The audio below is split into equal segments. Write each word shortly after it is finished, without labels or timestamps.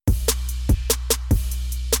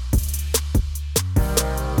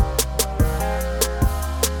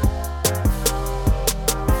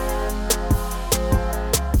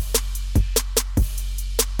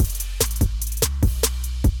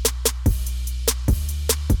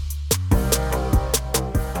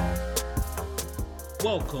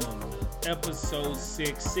Welcome to episode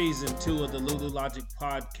 6, season 2 of the Lulu Logic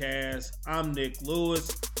podcast. I'm Nick Lewis.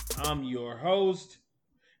 I'm your host.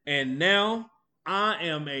 And now I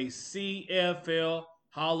am a CFL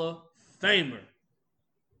Hall of Famer.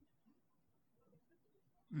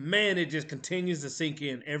 Man, it just continues to sink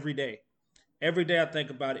in every day. Every day I think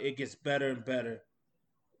about it, it gets better and better.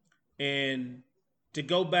 And to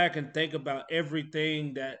go back and think about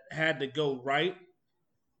everything that had to go right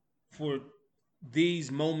for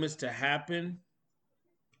these moments to happen,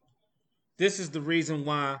 this is the reason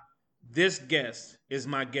why this guest is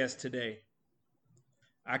my guest today.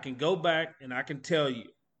 I can go back and I can tell you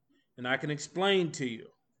and I can explain to you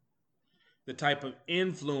the type of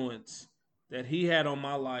influence that he had on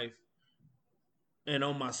my life and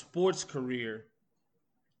on my sports career.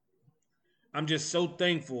 I'm just so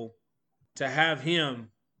thankful to have him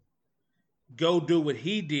go do what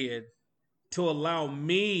he did to allow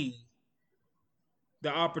me the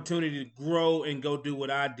opportunity to grow and go do what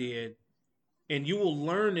I did. And you will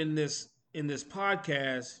learn in this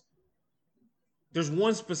podcast, there's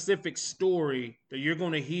one specific story that you're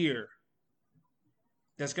going to hear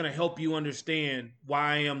that's going to help you understand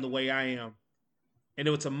why I am the way I am. And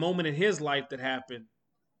it was a moment in his life that happened.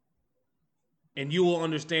 And you will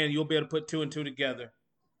understand, you'll be able to put two and two together.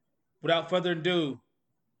 Without further ado,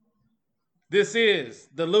 this is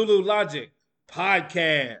the Lulu Logic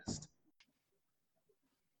podcast.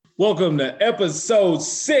 Welcome to episode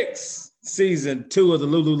 6, season 2 of the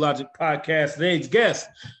Lulu Logic podcast. Today's guest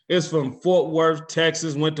is from Fort Worth,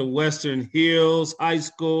 Texas, went to Western Hills High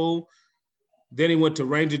School. Then he went to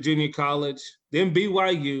Ranger Junior College, then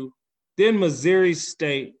BYU, then Missouri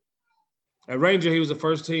State. At Ranger, he was a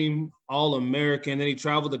first-team All-American. Then he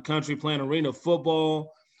traveled the country playing arena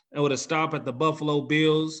football and with a stop at the Buffalo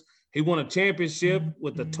Bills. He won a championship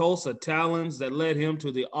with the Tulsa Talons that led him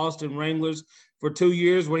to the Austin Wranglers for 2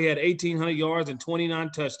 years, where he had 1,800 yards and 29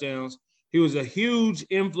 touchdowns. He was a huge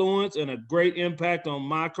influence and a great impact on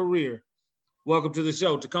my career. Welcome to the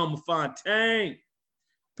show, Tacoma Fontaine.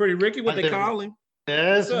 Pretty Ricky, what they call him.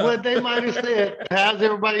 That's what they might have said. How's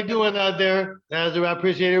everybody doing out there? I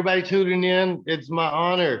appreciate everybody tuning in. It's my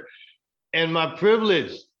honor and my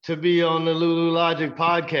privilege to be on the Lulu Logic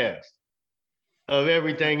podcast of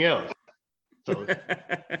everything else. So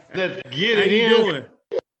let's get it in. How you doing?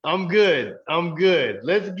 I'm good.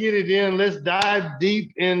 Let's get it in. Let's dive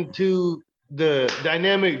deep into the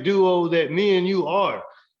dynamic duo that me and you are,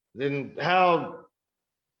 and how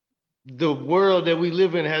the world that we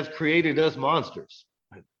live in has created us monsters.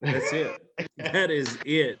 That's it. That is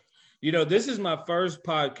it. You know, this is my first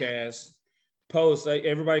podcast post.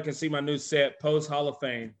 Everybody can see my new set, post Hall of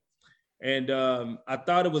Fame. And I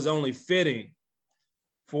thought it was only fitting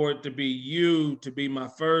for it to be you to be my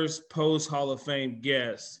first post Hall of Fame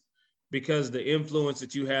guest, because the influence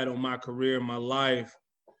that you had on my career, my life,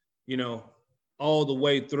 you know, all the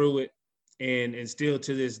way through it and still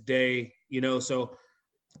to this day, you know. So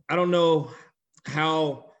I don't know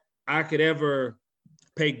how I could ever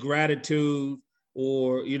pay gratitude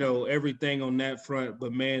or, you know, everything on that front,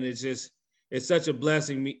 but man, it's such a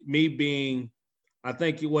blessing. Me being, I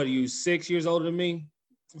think you 6 years older than me.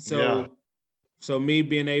 So, yeah. So me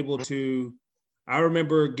being able to, I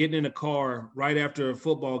remember getting in a car right after a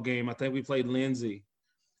football game. I think we played Lindsay,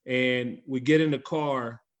 and we get in the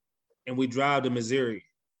car and we drive to Missouri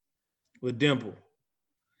with Dimple.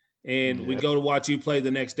 And we go to watch you play the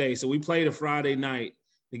next day. So we played a Friday night.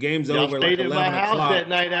 The game's over like 11 o'clock. Y'all stayed at my house that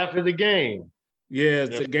night after the game. Yeah,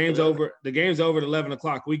 the game's over. The game's over at 11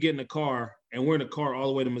 o'clock. We get in the car, and we're in the car all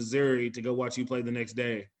the way to Missouri to go watch you play the next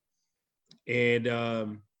day.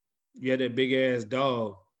 And you had that big-ass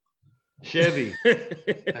dog. Chevy.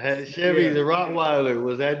 I had Chevy, the Rottweiler,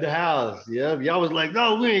 was at the house. Yeah, y'all was like,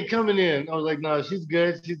 no, we ain't coming in. I was like, no, she's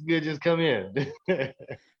good. She's good. Just come in.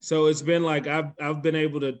 So it's been like I've been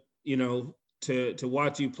able to, you know, to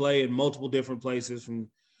watch you play in multiple different places,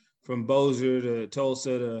 from Bossier to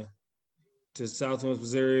Tulsa to Southwest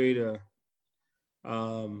Missouri to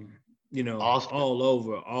you know, Austin. All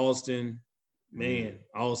over Austin. Man,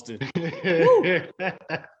 Austin. There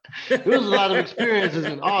was a lot of experiences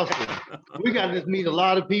in Austin. We got to meet a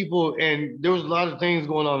lot of people, and there was a lot of things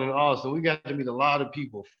going on in Austin. We got to meet a lot of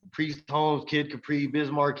people. Priest Holmes, Kid Capri,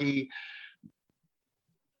 Bismarcky.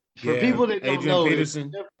 For people that don't know,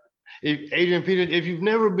 Peterson. Adrian Peterson, if you've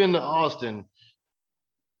never been to Austin,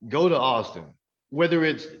 go to Austin. Whether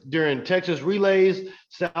it's during Texas Relays,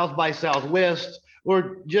 South by Southwest,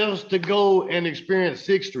 or just to go and experience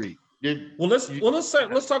 6th Street.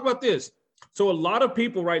 Let's talk about this. So a lot of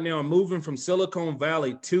people right now are moving from Silicon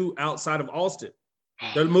Valley to outside of Austin.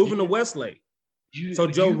 They're moving to Westlake. So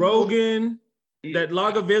Joe Rogan, that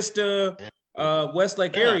Lago Vista,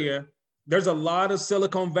 Westlake area, there's a lot of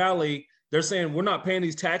Silicon Valley. They're saying we're not paying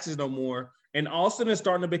these taxes no more. And Austin is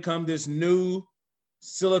starting to become this new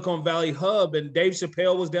Silicon Valley hub. And Dave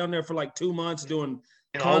Chappelle was down there for like 2 months doing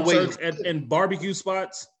concerts and barbecue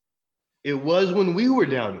spots. It was when we were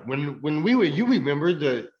down. When we were, you remember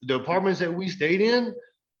the apartments that we stayed in?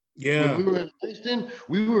 Yeah. When we were in Princeton,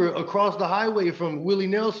 we were across the highway from Willie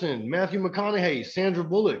Nelson, Matthew McConaughey, Sandra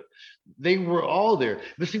Bullock. They were all there.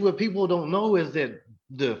 But see, what people don't know is that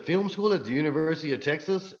the film school at the University of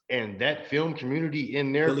Texas and that film community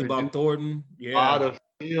in there, Billy Bob Thornton, a lot of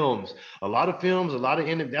films, a lot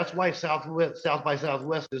of that's why South by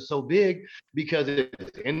Southwest is so big, because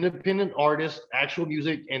it's independent artists, actual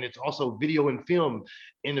music, and it's also video and film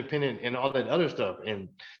independent and all that other stuff. And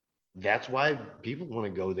that's why people want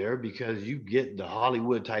to go there, because you get the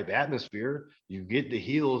Hollywood type atmosphere, you get the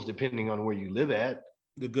hills depending on where you live at,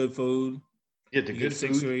 the good food, you get the good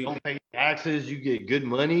food, you don't pay taxes, you get good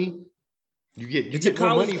money, you get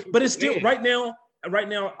college more money. But it's still right now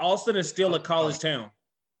Austin is still a college town.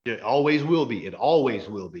 It always will be. It always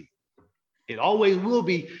will be. It always will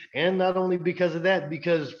be. And not only because of that,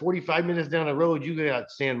 because 45 minutes down the road, you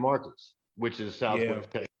got San Marcos, which is Southwest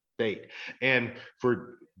Texas State. And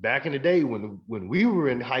for back in the day when we were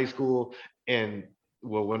in high school, and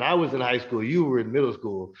well, when I was in high school, you were in middle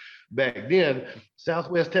school. Back then,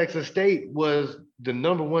 Southwest Texas State was the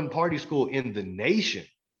 #1 party school in the nation.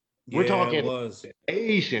 We're talking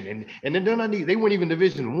nation, and then they weren't even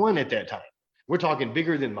Division I at that time. We're talking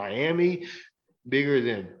bigger than Miami, bigger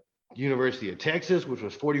than University of Texas, which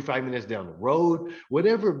was 45 minutes down the road.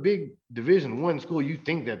 Whatever big Division I school you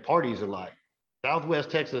think that parties are like, Southwest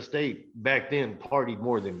Texas State back then partied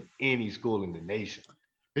more than any school in the nation.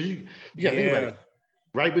 You gotta think about it.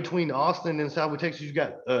 Right between Austin and Southwest Texas, you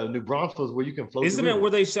got New Braunfels, where you can float. Isn't that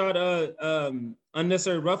where they shot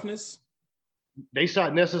Unnecessary Roughness? They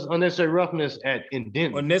shot Unnecessary Roughness in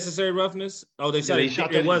Denton. Unnecessary Roughness? Oh, they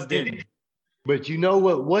shot it was Denton. But you know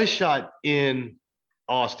what was shot in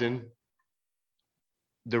Austin?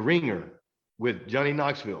 The Ringer with Johnny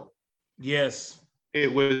Knoxville. Yes.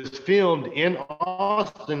 It was filmed in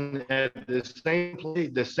Austin at the same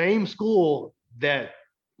place, the same school that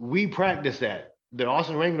we practiced at. The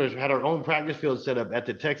Austin Wranglers had our own practice field set up at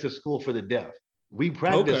the Texas School for the Deaf. We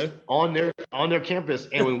practiced on their campus,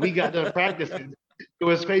 and when we got done practicing, it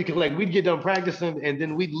was crazy because like we'd get done practicing and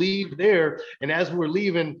then we'd leave there, and as we're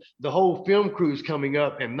leaving, the whole film crew's coming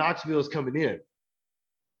up and Knoxville's coming in.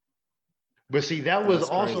 But see, that was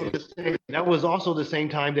also the same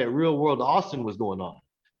time that Real World Austin was going on,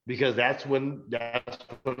 because that's when I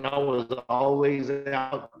was always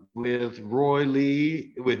out with Roy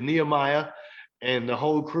Lee, with Nehemiah, and the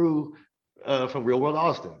whole crew from Real World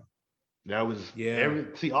Austin. That was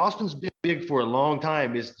see, Austin's been big for a long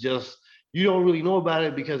time. It's just you don't really know about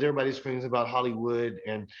it because everybody screams about Hollywood,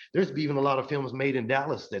 and there's even a lot of films made in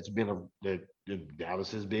Dallas that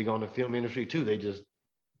Dallas is big on the film industry too. They just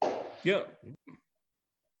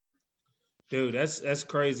dude, that's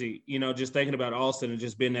crazy. You know, just thinking about Austin and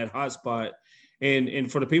just being that hot spot.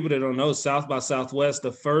 And for the people that don't know, South by Southwest,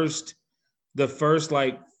 the first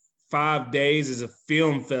like 5 days is a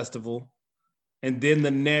film festival. And then the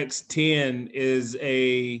next 10 is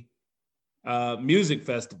a music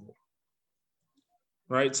festival,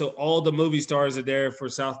 right? So all the movie stars are there for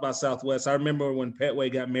South by Southwest. I remember when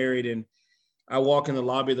Petway got married, and I walk in the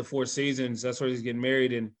lobby of the Four Seasons. That's where he's getting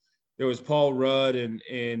married, and there was Paul Rudd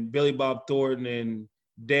and Billy Bob Thornton and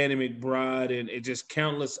Danny McBride and just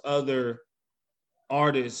countless other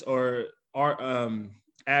artists or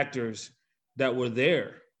actors that were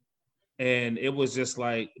there. And it was just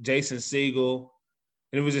like Jason Segel.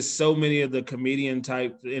 And it was just so many of the comedian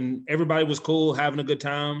type, and everybody was cool, having a good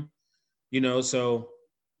time, you know, so.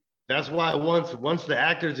 That's why once the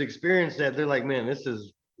actors experience that, they're like, man, this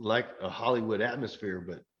is like a Hollywood atmosphere,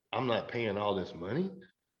 but I'm not paying all this money.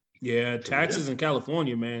 Yeah, taxes in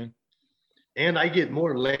California, man. And I get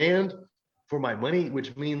more land for my money,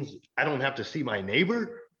 which means I don't have to see my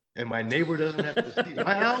neighbor, and my neighbor doesn't have to see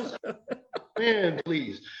my house. Man,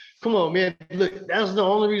 please. Come on, man. Look, that's the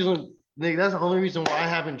only reason why I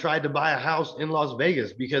haven't tried to buy a house in Las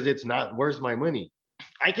Vegas, because it's not worth my money.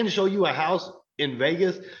 I can show you a house in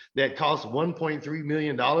Vegas that costs $1.3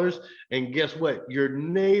 million, and guess what? Your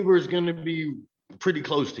neighbor's going to be pretty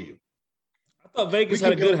close to you. I thought Vegas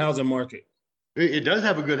had a good housing market. It does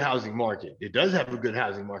have a good housing market.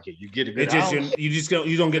 You get a good house.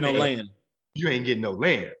 You don't get no land. You ain't getting no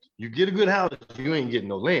land. You get a good house, you ain't getting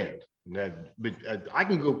no land. But I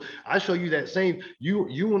can go. I show you that same.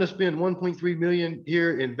 You want to spend $1.3 million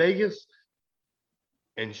here in Vegas?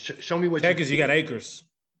 and show me what Texas, you got acres.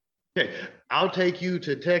 Okay, I'll take you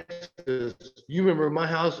to Texas. You remember my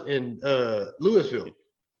house in Louisville?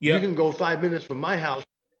 You Yep. can go 5 minutes from my house,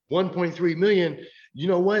 1.3 million. You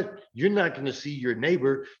know what? You're not going to see your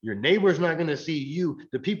neighbor. Your neighbor's not going to see you.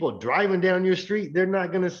 The people driving down your street, they're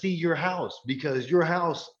not going to see your house because your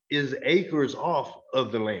house is acres off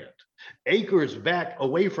of the land, acres back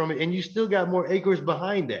away from it, and you still got more acres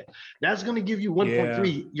behind that. That's going to give you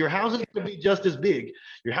 1.3. Yeah. Your house is going to be just as big.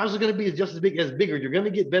 Your house is going to be just as big as bigger. You're going to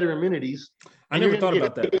get better amenities. I never thought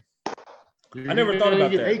about that. I never thought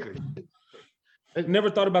about that. Acres. I never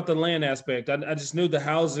thought about the land aspect. I just knew the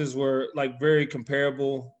houses were like very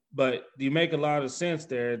comparable, but you make a lot of sense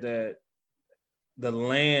there that the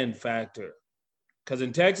land factor. Because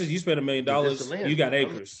in Texas, you spend $1 million, you got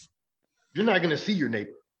acres. You're not going to see your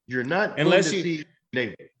neighbor. You're not unless going to see your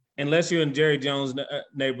neighbor. Unless you're in Jerry Jones'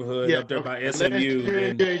 neighborhood up there by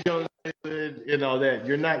SMU. Jerry Jones neighborhood and all that.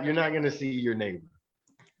 You're not going to see your neighbor.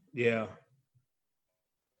 Yeah.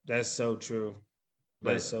 That's so true.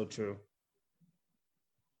 That's so true.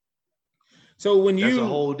 So when that's a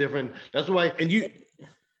whole different. That's why. And you.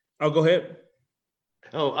 Oh, go ahead.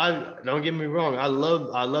 Oh, I don't get me wrong. I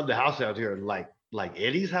love the house out here. Like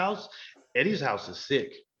Eddie's house. Eddie's house is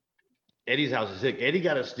sick. Eddie's house is sick. Eddie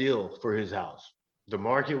got a steal for his house. The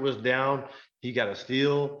market was down. He got a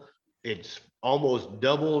steal. It's almost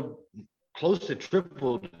doubled, close to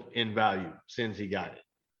tripled in value since he got it.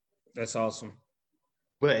 That's awesome.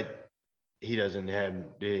 But he doesn't have.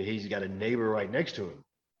 He's got a neighbor right next to him.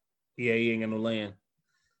 Yeah, he ain't got no land.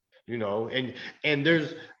 You know, and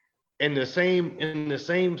there's in the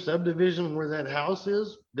same subdivision where that house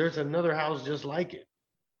is, there's another house just like it,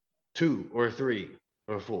 2 or 3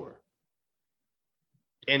 or 4.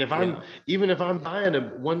 And if I'm buying a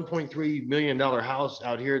 $1.3 million house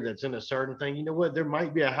out here that's in a certain thing, you know what? There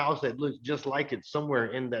might be a house that looks just like it somewhere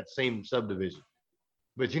in that same subdivision.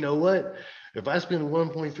 But you know what? If I spend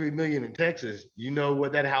 $1.3 million in Texas, you know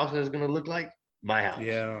what that house is going to look like? My house.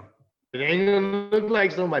 Yeah. It ain't gonna look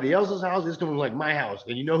like somebody else's house. It's gonna look like my house.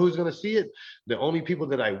 And you know who's gonna see it? The only people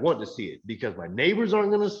that I want to see it, because my neighbors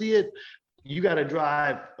aren't gonna see it. You got to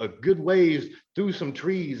drive a good ways through some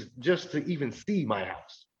trees just to even see my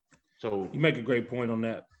house. So you make a great point on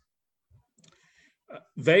that.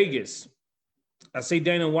 Vegas. I see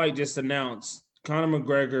Dana White just announced Conor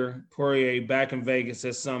McGregor, Poirier back in Vegas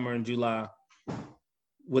this summer in July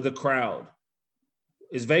with a crowd.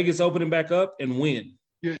 Is Vegas opening back up, and when?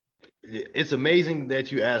 It's amazing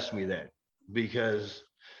that you asked me that, because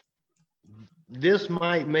this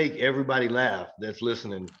might make everybody laugh that's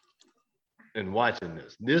listening and watching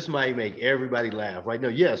this. This might make everybody laugh right now.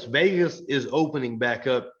 Yes, Vegas is opening back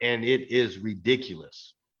up, and it is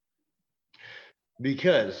ridiculous.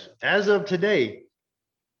 Because as of today,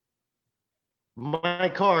 my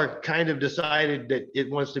car kind of decided that it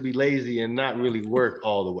wants to be lazy and not really work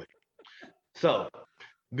all the way. So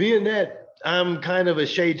being that I'm kind of a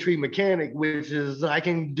shade tree mechanic, which is I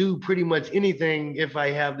can do pretty much anything if I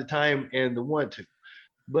have the time and the want to.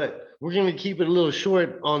 But we're going to keep it a little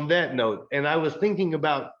short on that note. And I was thinking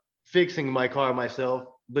about fixing my car myself,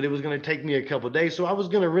 but it was going to take me a couple of days. So I was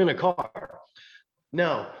going to rent a car.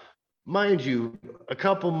 Now, mind you, a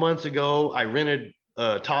couple months ago, I rented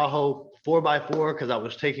a Tahoe 4x4 because I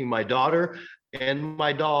was taking my daughter and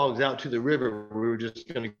my dogs out to the river. We were just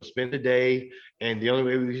going to spend the day, and the only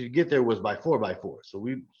way we could get there was by 4x4. So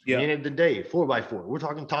we ended the day 4x4. We're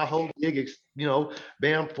talking Tahoe, big,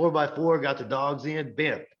 bam, 4x4, got the dogs in,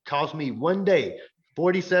 bam. Cost me one day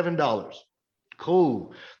 $47.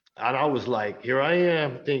 Cool. And I was like, here I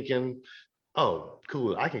am thinking, oh,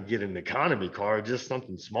 cool, I can get an economy car, just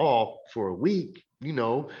something small for a week,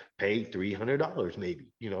 pay $300 maybe,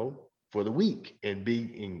 for the week, and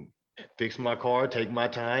fix my car, take my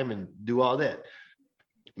time, and do all that.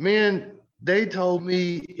 Man, they told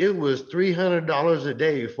me it was $300 a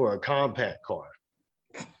day for a compact car.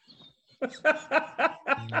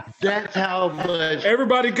 That's how much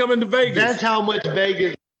everybody coming to Vegas. That's how much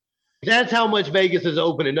Vegas is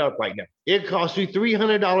opening up right now. It costs you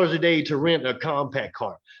 $300 a day to rent a compact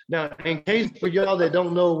car. Now, in case for y'all that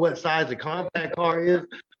don't know what size a compact car is,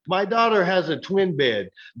 my daughter has a twin bed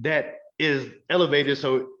that is elevated,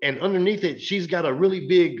 and underneath it she's got a really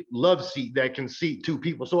big love seat that can seat 2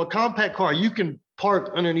 people. So a compact car, you can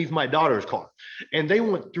park underneath my daughter's car, and they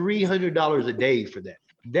want $300 a day for that.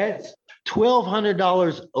 That's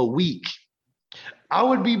 $1,200 a week. I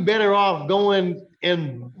would be better off going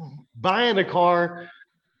and buying a car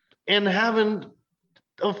and having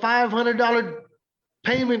a $500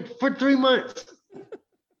 payment for 3 months.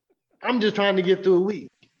 I'm just trying to get through a week.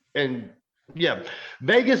 And Yeah,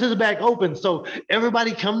 Vegas is back open. So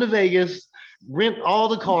everybody come to Vegas, rent all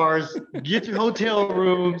the cars, get your hotel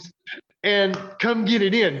rooms, and come get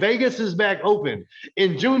it in. Vegas is back open.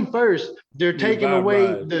 In June 1st, they're Yeah, taking vibe away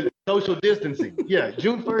ride. the social distancing. Yeah,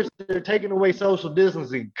 June 1st, they're taking away social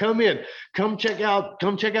distancing. Come in, come check out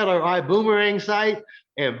our iBoomerang site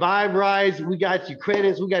and Vibe Rides. We got you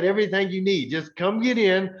credits, we got everything you need. Just come get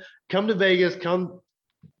in, come to Vegas, come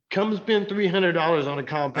spend $300 on a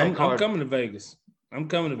compact I'm card. coming to Vegas. I'm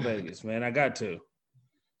coming to Vegas, man. I got to.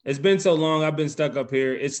 It's been so long. I've been stuck up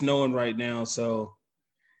here. It's snowing right now, so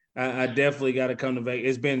I definitely got to come to Vegas.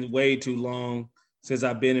 It's been way too long since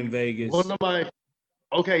I've been in Vegas. One of my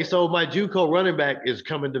Okay, so my JUCO running back is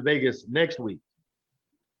coming to Vegas next week.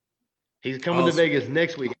 He's coming to Awesome. Vegas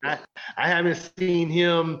next week. I haven't seen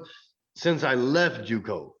him since I left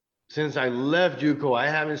JUCO. I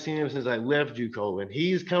haven't seen him since I left JUCO, and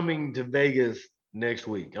he's coming to Vegas next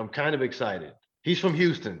week. I'm kind of excited. He's from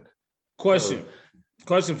Houston. Question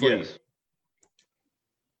for you. Yes.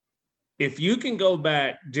 If you can go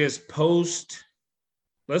back just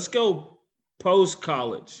let's go post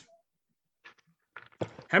college.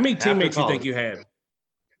 How many teammates you think you had?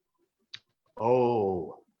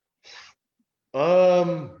 Oh,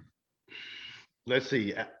 let's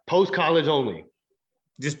see. Post college only.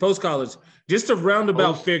 Just post college, just a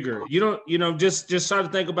roundabout figure. You don't, just try to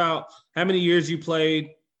think about how many years you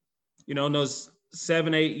played. In those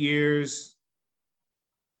 7-8 years.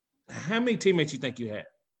 How many teammates you think you had?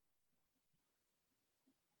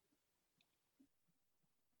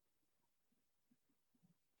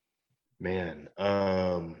 Man,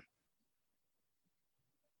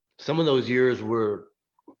 some of those years were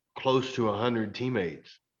close to 100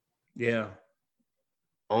 teammates. Yeah.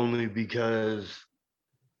 Only because,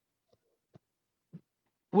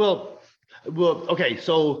 well, okay.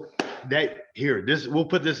 So we'll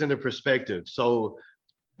put this into perspective. So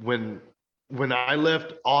when I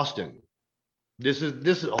left Austin, this is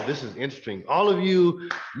interesting. All of you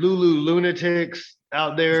Lulu lunatics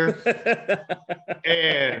out there,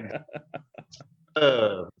 and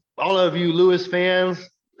all of you Lewis fans,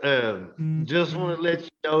 just want to let you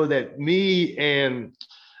know that me and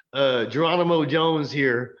Geronimo Jones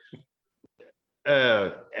here,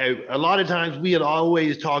 a lot of times we had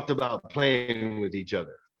always talked about playing with each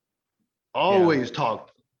other.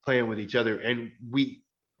 Playing with each other, and we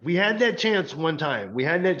had that chance one time.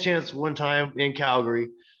 In Calgary.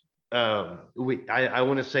 I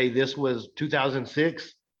want to say this was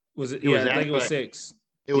 2006. Was it? Yeah, I think it was 6.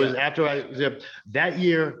 It was after that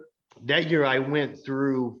year. That year I went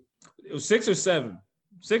through. It was 6 or 7.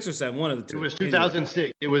 6 or 7, one of the two. It was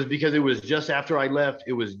 2006. It was because it was just after I left.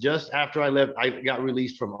 I got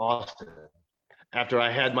released from Austin after I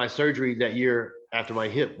had my surgery that year. After my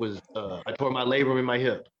hip was, I tore my labrum in my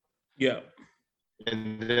hip. Yeah.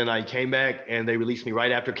 And then I came back and they released me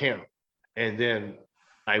right after camp. And then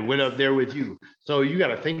I went up there with you. So you got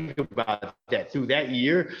to think about that. Through that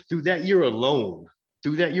year alone,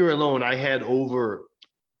 I had over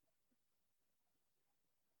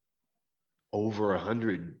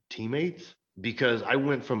 100 teammates, because I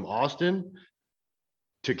went from Austin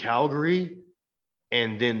to Calgary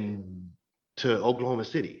and then to Oklahoma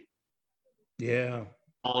City. Yeah.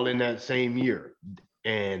 All in that same year.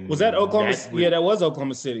 And was that Oklahoma? That was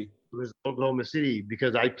Oklahoma City. It was Oklahoma City,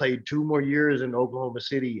 because I played 2 more years in Oklahoma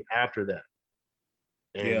City after that.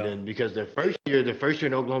 And then because the first year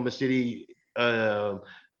in Oklahoma City, I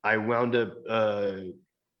wound up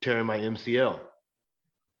tearing my MCL.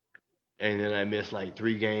 And then I missed like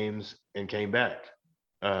 3 games and came back.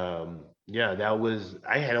 That was,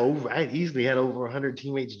 I had easily had over 100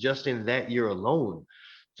 teammates just in that year alone.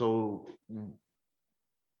 So,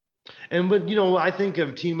 but I think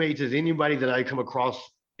of teammates as anybody that I come across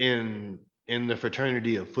in the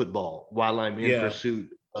fraternity of football while I'm in pursuit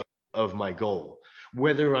of my goal.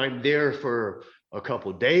 Whether I'm there for a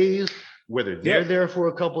couple days, whether they're there for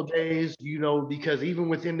a couple days, because even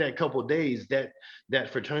within that couple days, that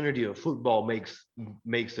fraternity of football makes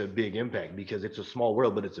a big impact, because it's a small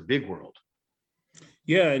world, but it's a big world.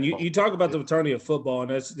 Yeah, and you talk about the fraternity of football, and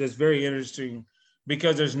that's very interesting,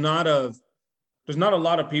 because there's not a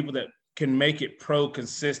lot of people that can make it pro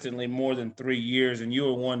consistently more than 3 years, and you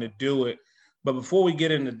were one to do it. But before we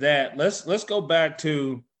get into that, let's go back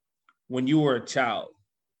to when you were a child.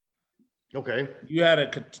 Okay. You had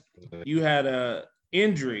a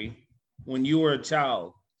injury when you were a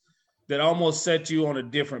child that almost set you on a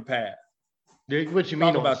different path. What you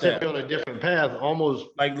mean about set me on a different path? Almost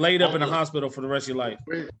like laid up in the hospital for the rest of your life.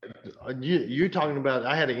 You're talking about,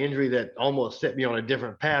 I had an injury that almost set me on a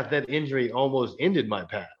different path. That injury almost ended my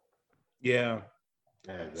path. Yeah.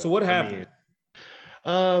 So what happened?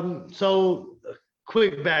 So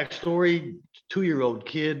quick backstory, 2-year-old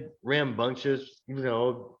kid, rambunctious,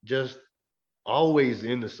 just always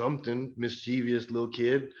into something, mischievous little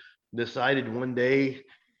kid, decided one day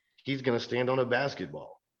he's gonna stand on a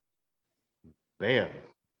basketball. Bam.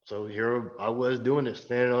 So here I was doing it,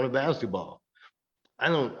 standing on a basketball. I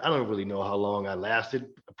don't really know how long I lasted.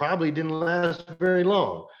 Probably didn't last very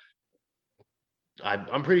long.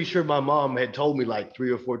 I'm pretty sure my mom had told me like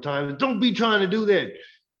 3 or 4 times, don't be trying to do that.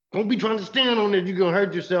 Don't be trying to stand on it. You're gonna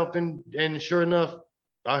hurt yourself. And sure enough,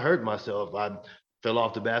 I hurt myself. I fell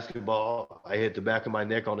off the basketball. I hit the back of my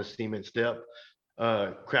neck on a cement step,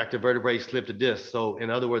 cracked a vertebrae, slipped a disc. So in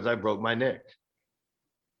other words, I broke my neck.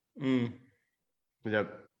 Mm. That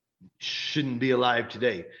shouldn't be alive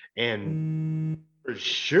today. And for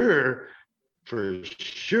sure,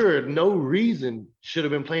 no reason should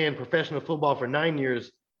have been playing professional football for 9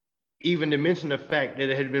 years, even to mention the fact that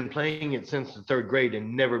it had been playing it since the 3rd grade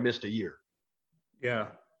and never missed a year. Yeah.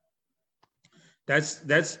 That's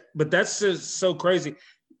just so crazy.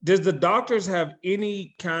 Does the doctors have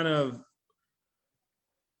any kind of,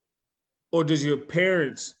 or does your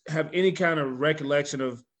parents have any kind of recollection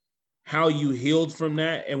of how you healed from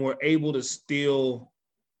that and were able to still,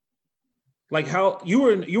 like, how you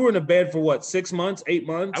were in a bed for what, 6 months, 8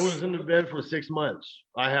 months? I was in the bed for 6 months.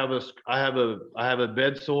 I have a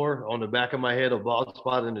bed sore on the back of my head, a bald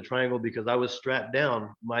spot in the triangle because I was strapped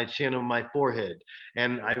down, my chin on my forehead,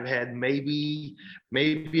 and I've had maybe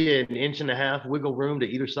an inch and a half wiggle room to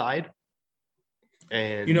either side.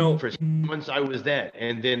 And for 6 months I was that,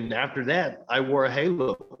 and then after that I wore a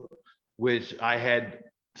halo, which I had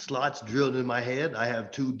slots drilled in my head. I have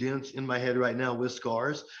 2 dents in my head right now with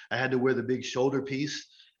scars. I had to wear the big shoulder piece,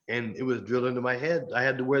 and it was drilled into my head. I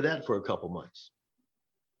had to wear that for a couple months.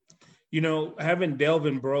 Having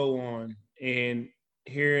Delvin Breaux on and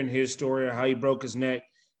hearing his story of how he broke his neck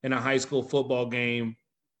in a high school football game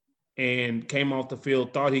and came off the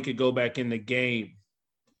field, thought he could go back in the game,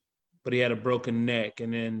 but he had a broken neck.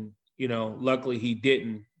 And then, luckily he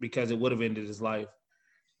didn't, because it would have ended his life.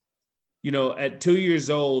 At 2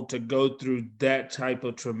 years old, to go through that type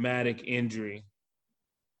of traumatic injury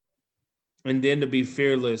and then to be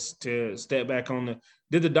fearless, to step back on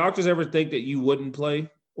did the doctors ever think that you wouldn't play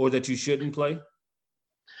or that you shouldn't play?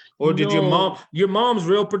 Or did your mom's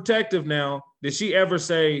real protective now? Did she ever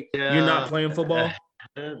say you're not playing football?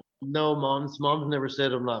 No, mom's never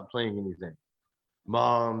said I'm not playing anything.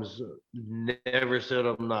 Mom's never said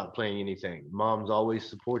I'm not playing anything. Mom's always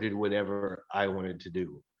supported whatever I wanted to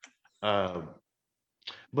do.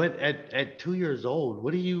 But at 2 years old,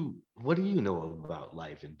 what do you know about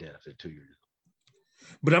life and death at 2 years old?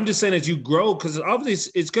 But I'm just saying, as you grow, because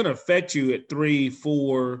obviously it's going to affect you at 3,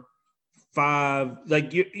 4, 5.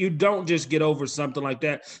 Like you don't just get over something like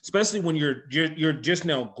that, especially when you're just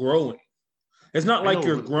now growing. It's not like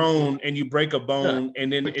you're grown and you break a bone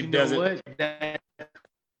and then it doesn't. What?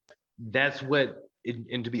 That's what,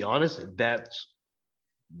 and to be honest,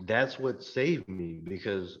 that's what saved me,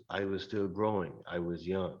 because I was still growing. I was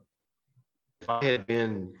young. If I had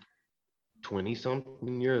been 20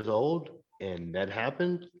 something years old and that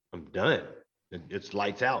happened, I'm done. It's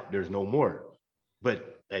lights out. There's no more.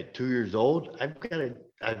 But at 2 years old, I've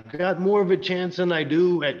got more of a chance than I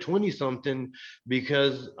do at 20 something,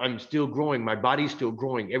 because I'm still growing. My body's still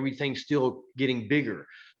growing. Everything's still getting bigger.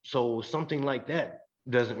 So something like that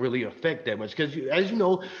doesn't really affect that much, because as you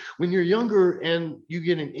know, when you're younger and you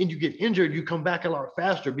get injured, you come back a lot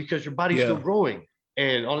faster because your body's still growing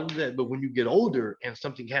and all of that. But when you get older and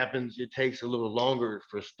something happens, it takes a little longer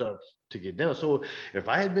for stuff to get down. So if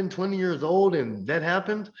I had been 20 years old and that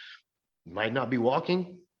happened, might not be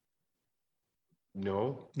walking.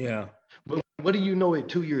 No. Yeah. But what do you know at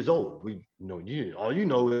 2 years old? All you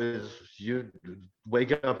know is you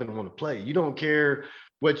wake up and want to play. You don't care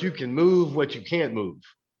what you can move, what you can't move.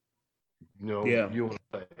 You want to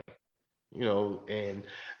play. And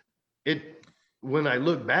it, when I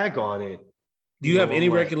look back on it. Do you have any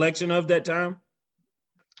recollection of that time?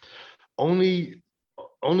 Only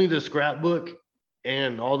the scrapbook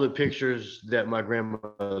and all the pictures that my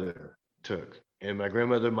grandmother took. And my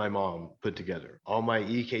grandmother, my mom put together. All my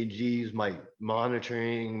EKGs, my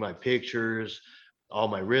monitoring, my pictures, all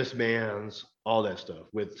my wristbands, all that stuff,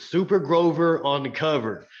 with Super Grover on the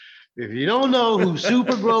cover. If you don't know who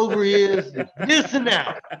Super Grover is, listen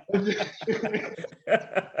now.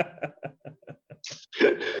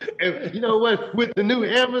 And you know what? With the new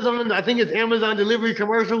Amazon, I think it's Amazon delivery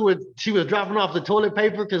commercial, with she was dropping off the toilet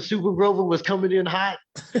paper because Super Grover was coming in hot.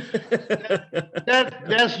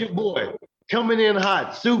 That's your boy coming in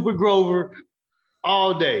hot. Super Grover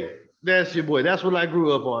all day. That's your boy. That's what I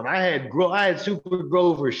grew up on. I had Super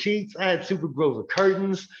Grover sheets. I had Super Grover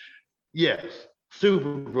curtains. Yes,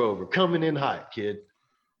 Super Grover coming in hot, kid.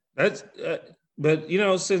 That's but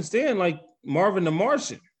since then, like Marvin the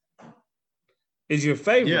Martian is your Yeah,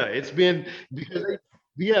 favorite. it's been because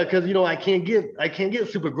I can't get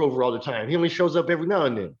Super Grover all the time. He only shows up every now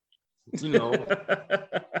and then. So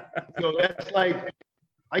that's like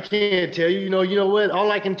I can't tell you. You know what?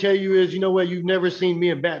 All I can tell you is, you've never seen me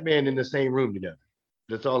and Batman in the same room together.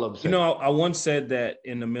 That's all I'm saying. I once said that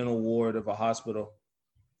in the mental ward of a hospital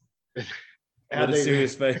with a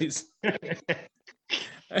serious face.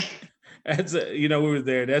 That's we were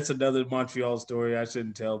there. That's another Montreal story I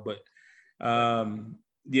shouldn't tell, but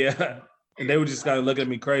yeah, and they were just kind of looking at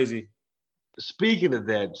me crazy. Speaking of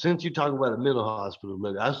that, since you're talking about a mental hospital,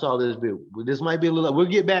 look, I saw this bit. This might be a little. We'll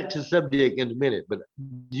get back to the subject in a minute, but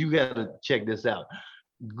you got to check this out.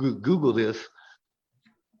 Google this.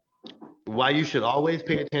 Why you should always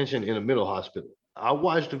pay attention in a mental hospital. I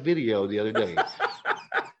watched a video the other day.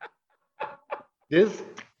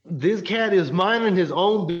 This cat is minding his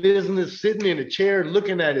own business, sitting in a chair,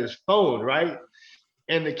 looking at his phone, right?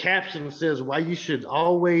 And the caption says, "Why you should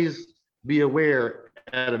always be aware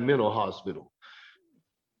at a mental hospital."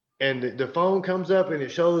 And the phone comes up and it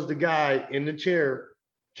shows the guy in the chair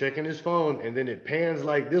checking his phone, and then it pans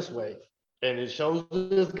like this way, and it shows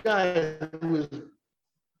this guy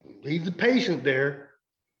he's a patient there,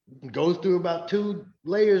 goes through about 2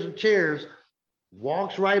 layers of chairs,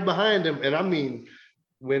 walks right behind him, and I mean,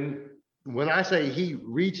 when I say he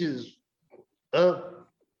reaches up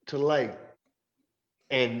to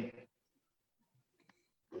and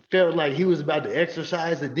felt like he was about to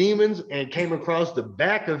exorcise the demons and came across the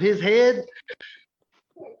back of his head,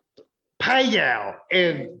 Payow.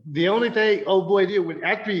 And the only thing old boy did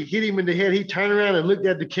after he hit him in the head, he turned around and looked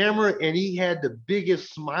at the camera, and he had the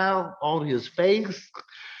biggest smile on his face.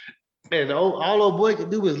 And all old boy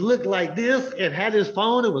could do was look like this and had his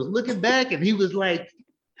phone and was looking back, and he was like,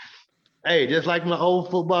 hey, just like my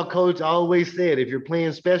old football coach always said, if you're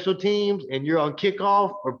playing special teams and you're on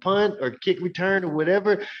kickoff or punt or kick return or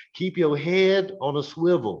whatever, keep your head on a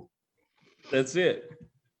swivel. That's it.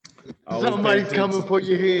 Somebody's coming for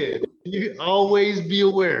your head. You always be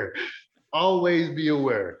aware. Always be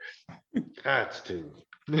aware. That's too.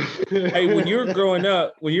 Hey, when you're growing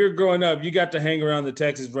up, you got to hang around the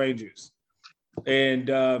Texas Rangers.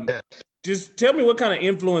 And just tell me what kind of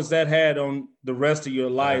influence that had on the rest of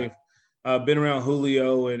your life. Been around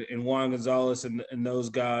Julio and Juan Gonzalez and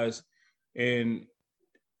those guys. And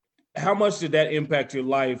how much did that impact your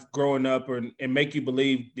life growing up and make you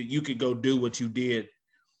believe that you could go do what you did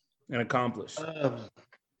and accomplish? 8,000%,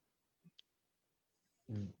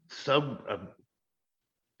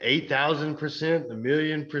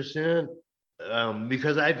 1,000,000%.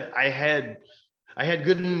 Because I had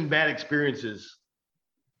good and bad experiences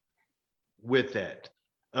with that.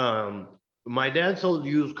 My dad sold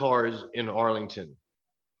used cars in Arlington,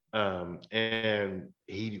 and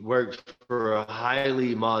he worked for a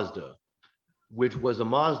Hiley Mazda, which was a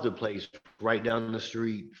Mazda place right down the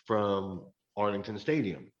street from Arlington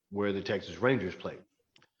Stadium, where the Texas Rangers played.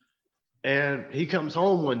 And he comes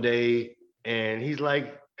home one day and he's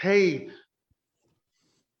like, hey,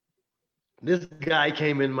 this guy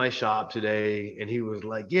came in my shop today and he was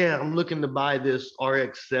like, yeah, I'm looking to buy this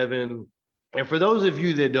RX-7. And for those of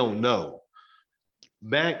you that don't know,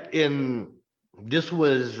 this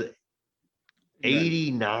was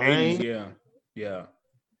 89. 80s, yeah.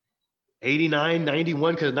 89,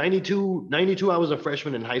 91, because 92, I was a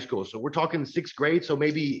freshman in high school. So we're talking 6th grade, so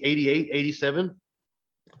maybe 88, 87.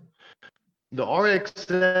 The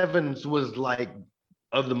RX-7s was like,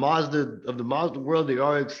 of the Mazda world, the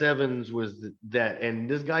RX-7s was that. And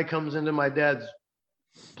this guy comes into my dad's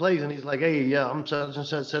place and he's like, hey, yeah, I'm such and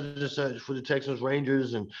such for the Texas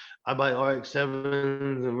Rangers, and I buy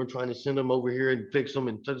RX-7s and we're trying to send them over here and fix them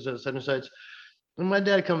and such and such. And my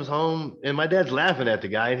dad comes home and my dad's laughing at the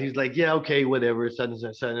guy and he's like, yeah, okay, whatever, such and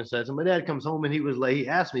such, such and such. And my dad comes home and he was like, he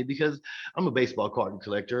asked me, because I'm a baseball card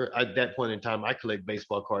collector. At that point in time, I collect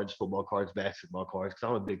baseball cards, football cards, basketball cards, because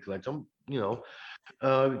I'm a big collector.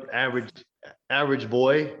 I'm, average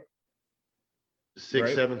boy, 6,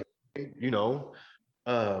 Right. 7,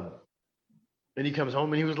 and he comes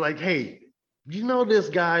home and he was like, hey, you know this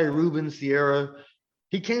guy, Ruben Sierra?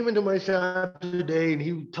 He came into my shop today and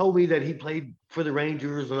he told me that he played for the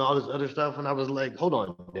Rangers and all this other stuff. And I was like, hold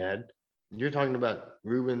on, Dad. You're talking about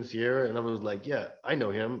Ruben Sierra? And I was like, yeah, I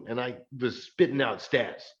know him. And I was spitting out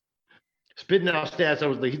stats. spitting out stats. I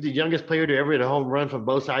was like, he's the youngest player to ever hit a home run from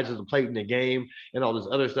both sides of the plate in the game and all this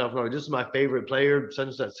other stuff. And I was, this is my favorite player,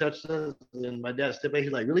 such and such. And my dad stepped back.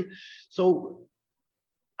 He's like, really? So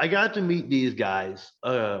I got to meet these guys.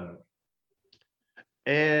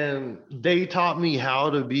 And they taught me how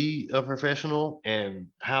to be a professional and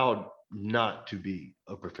how not to be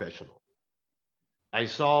a professional. I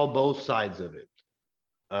saw both sides of it.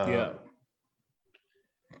 Yeah.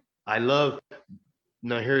 I love,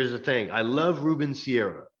 now here's the thing. I love Ruben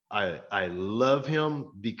Sierra. I love him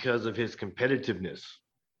because of his competitiveness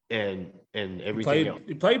and everything else.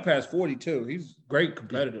 He played past 42. He's a great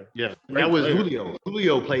competitor. Yeah, great that was player. Julio.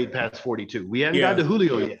 Julio played past 42. We hadn't got to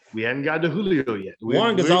Julio yet.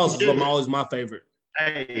 Juan Gonzalez is always my favorite.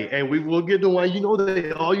 Hey, and we will get the one. You know,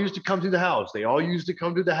 they all used to come to the house. They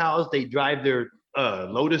drive their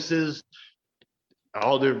Lotuses,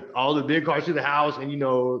 all the big cars to the house, and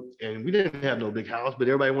and we didn't have no big house, but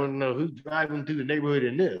everybody wanted to know who's driving through the neighborhood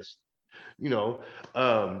in this,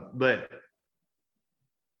 but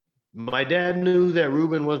my dad knew that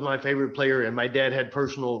Ruben was my favorite player, and my dad had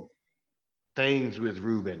personal things with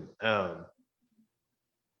Ruben.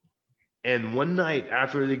 And one night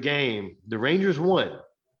after the game, the Rangers won.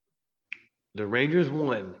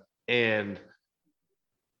 And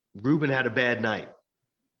Ruben had a bad night.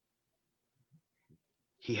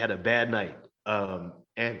 He had a bad night.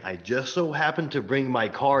 And I just so happened to bring my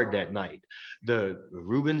card that night, the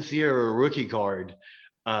Ruben Sierra rookie card,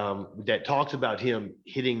 that talks about him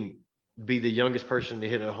be the youngest person to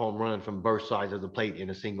hit a home run from both sides of the plate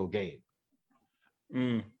in a single game.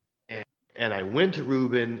 And I went to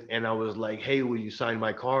Ruben and I was like, hey, will you sign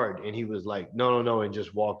my card? And he was like, no, and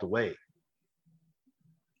just walked away.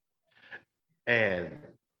 And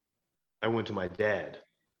I went to my dad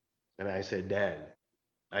and I said, Dad,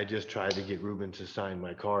 I just tried to get Ruben to sign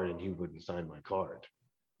my card and he wouldn't sign my card.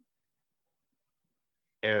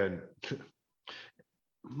 And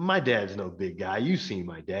my dad's no big guy. You see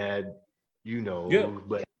my dad,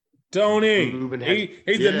 but Tony,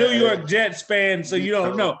 he's a New York Jets fan, so you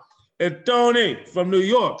don't know. It's Tony from New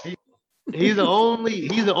York. He's the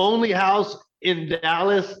only house in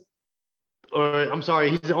Dallas,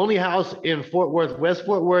 he's the only house in Fort Worth, West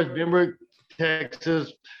Fort Worth, Benbrook,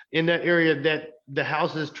 Texas, in that area that the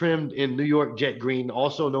house is trimmed in New York jet green,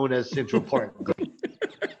 also known as Central Park green.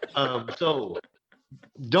 So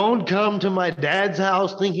don't come to my dad's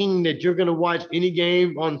house thinking that you're going to watch any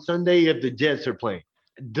game on Sunday if the Jets are playing.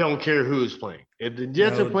 Don't care who's playing. If the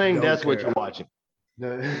Jets are playing, that's what you're watching.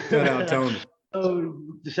 Shout out Tony.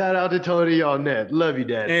 Shout out to Tony on that. Love you,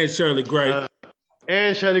 Dad. And Shirley Gray.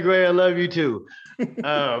 And Shirley Gray, I love you too.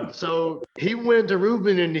 So he went to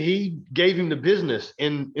Ruben and he gave him the business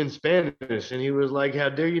in Spanish. And he was like, how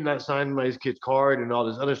dare you not sign my kid's card and all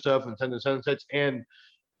this other stuff and such. And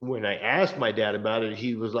when I asked my dad about it,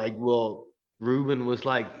 he was like, well, Ruben was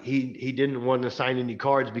like, he didn't want to sign any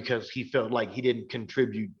cards because he felt like he didn't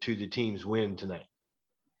contribute to the team's win tonight.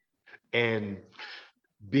 And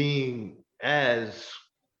being as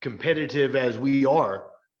competitive as we are,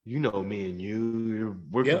 me and you,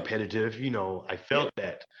 we're competitive. I felt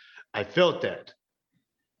that. I felt that.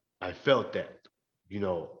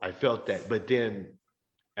 But then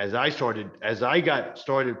as I got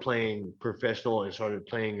started playing professional and started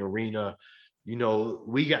playing arena,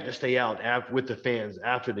 we got to stay out with the fans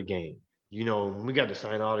after the game. We got to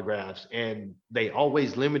sign autographs, and they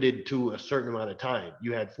always limited to a certain amount of time.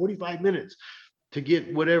 You had 45 minutes to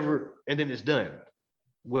get whatever, and then it's done.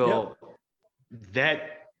 Well,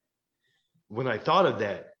 when I thought of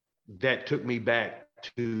that, that took me back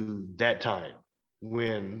to that time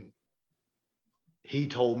when he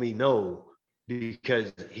told me no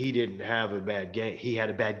because he didn't have a bad game. He had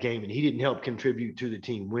a bad game and he didn't help contribute to the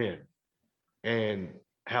team win, and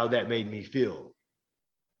how that made me feel.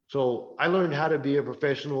 So I learned how to be a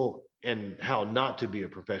professional and how not to be a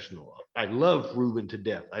professional. I love Ruben to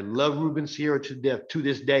death. I love Ruben Sierra to death to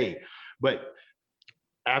this day. But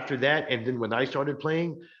after that, and then when I started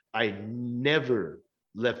playing, I never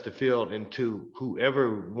left the field until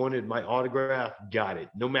whoever wanted my autograph got it,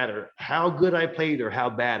 no matter how good I played or how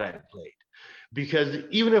bad I played. Because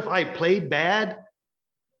even if I played bad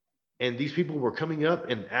and these people were coming up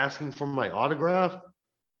and asking for my autograph,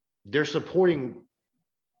 they're supporting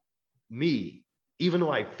me, even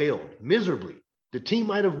though I failed miserably. The team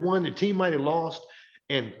might have won, the team might have lost,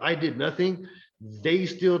 and I did nothing. They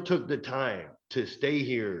still took the time to stay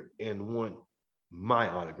here and want my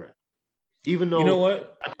autograph, even though I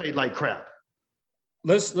played like crap.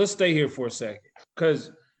 Let's stay here for a second,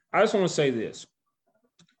 because I just want to say this.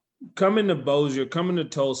 Coming to Bossier, coming to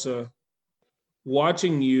Tulsa,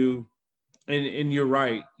 watching you And you're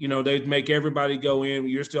right. You know, they make everybody go in.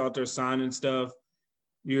 You're still out there signing stuff.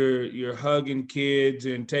 You're hugging kids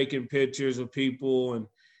and taking pictures of people, and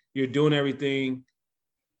you're doing everything.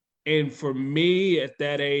 And for me at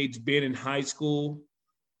that age, being in high school,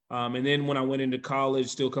 and then when I went into college,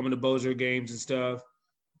 still coming to Bossier games and stuff,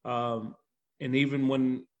 um, and even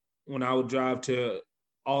when I would drive to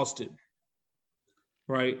Austin,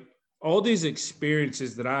 right? All these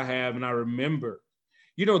experiences that I have and I remember,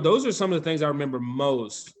 you know, those are some of the things I remember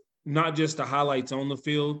most, not just the highlights on the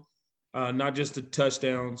field, not just the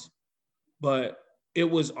touchdowns, but it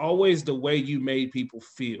was always the way you made people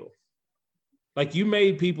feel. Like you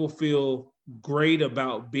made people feel great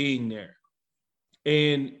about being there.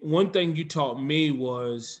 And one thing you taught me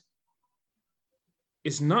was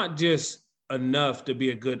it's not just enough to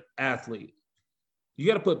be a good athlete. You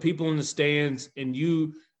got to put people in the stands, and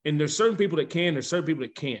there's certain people that can, there's certain people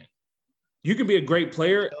that can't. You can be a great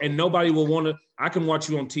player and nobody will want to, I can watch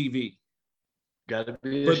you on TV. Gotta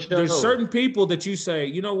be but there's certain people that you say,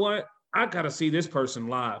 you know what? I got to see this person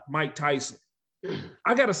live. Mike Tyson.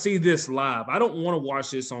 I got to see this live. I don't want to watch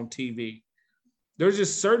this on TV. There's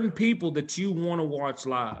just certain people that you want to watch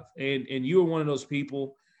live. And you are one of those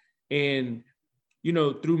people. And, you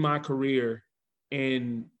know, through my career,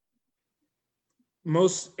 and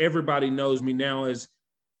most everybody knows me now as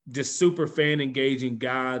this super fan engaging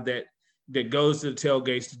guy that goes to the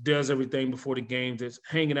tailgates, does everything before the games, that's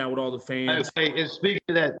hanging out with all the fans. Hey, and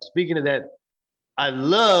speaking of that, I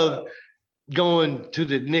love going to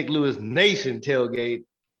the Nick Lewis Nation tailgate.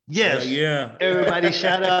 Yes, yeah. Everybody,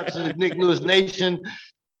 shout out to the Nick Lewis Nation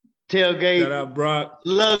tailgate. Shout out Brock.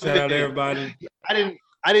 Love shout it. out everybody.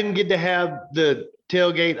 I didn't get to have the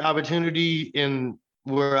tailgate opportunity in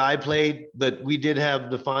where I played, but we did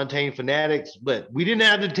have the Fontaine Fanatics, but we didn't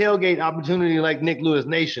have the tailgate opportunity like Nick Lewis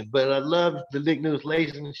Nation. But I love the Nick Lewis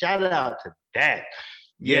Nation. Shout out to that.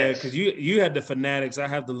 Yeah, because you had the Fanatics, I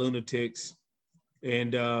have the Lunatics.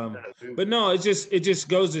 And but no, it just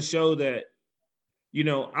goes to show that, you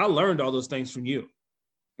know, I learned all those things from you.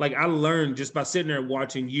 Like I learned just by sitting there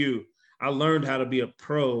watching you. I learned how to be a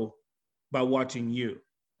pro by watching you.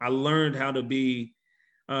 I learned how to be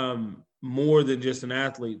more than just an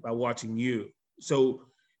athlete by watching you. So,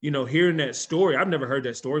 you know, hearing that story, I've never heard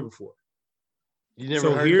that story before. You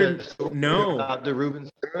never heard that story about the Ruben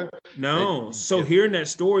Serra? No. So hearing that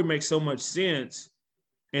story makes so much sense.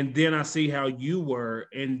 And then I see how you were,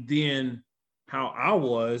 and then how I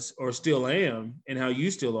was or still am, and how you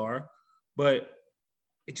still are. But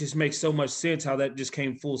it just makes so much sense how that just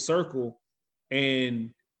came full circle.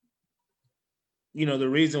 And, you know, the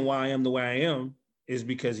reason why I am the way I am is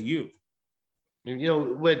because of you. You know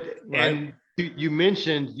what? Right? And you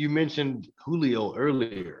mentioned Julio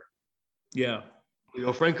earlier. Yeah,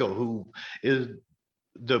 Julio Franco, who is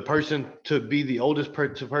the person to be the oldest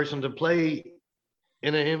person to play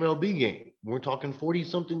in an MLB game. We're talking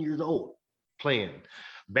 40-something years old playing.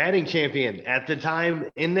 Batting champion at the time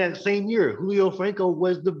in that same year. Julio Franco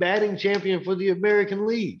was the batting champion for the American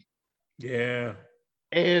League. Yeah.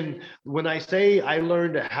 And when I say I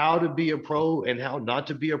learned how to be a pro and how not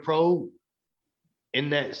to be a pro in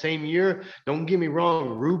that same year, don't get me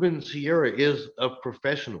wrong, Ruben Sierra is a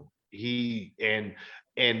professional.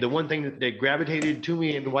 And the one thing that gravitated to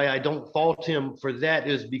me and why I don't fault him for that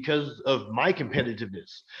is because of my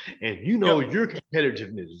competitiveness. And you know, your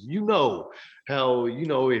competitiveness, you know how, you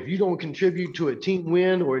know, if you don't contribute to a team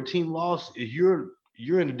win or a team loss, you're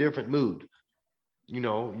in a different mood. You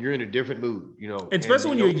know, you're in a different mood, you know. And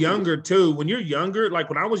especially when you're younger too. When you're younger, like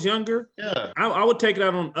when I was younger, yeah, I would take it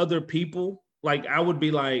out on other people. Like I would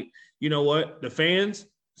be like, you know what, the fans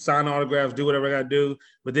sign autographs, do whatever I got to do.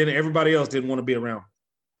 But then everybody else didn't want to be around.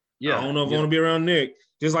 Yeah, I don't know if I want to be around Nick.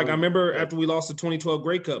 Just like I remember after we lost the 2012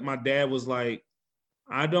 Grey Cup, my dad was like,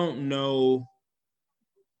 I don't know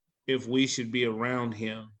if we should be around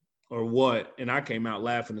him or what. And I came out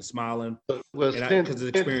laughing and smiling because of the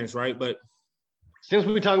experience, right? But since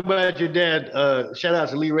we talk about your dad, shout out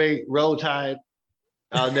to Lee Ray, Roll Tide.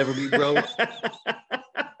 I'll never be broke.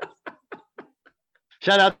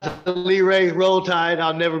 Shout out to Lee Ray, Roll Tide.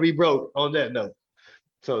 I'll never be broke on that note.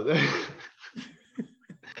 So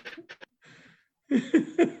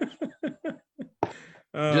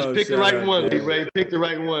just pick the right one, Lee Ray. Pick the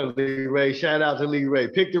right one, Lee Ray. Shout out to Lee Ray.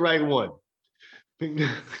 Pick the right one.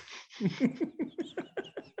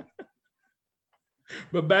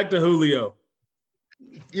 But back to Julio.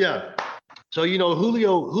 Yeah. So, you know,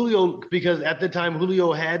 Julio, because at the time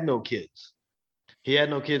Julio had no kids. He had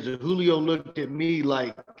no kids. And Julio looked at me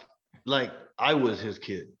like I was his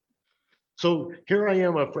kid. So here I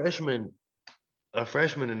am, a freshman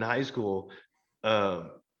in high school.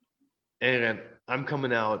 and I'm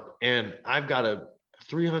coming out and I've got a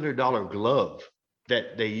 $300 glove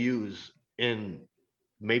that they use in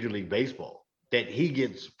Major League Baseball that he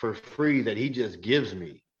gets for free that he just gives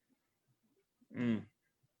me. Mm.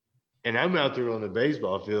 And I'm out there on the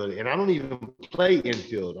baseball field and I don't even play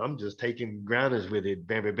infield. I'm just taking grounders with it,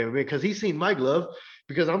 bam, bam, bam, because he's seen my glove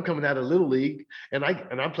because I'm coming out of Little League and I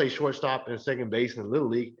play shortstop and second base in Little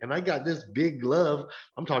League. And I got this big glove.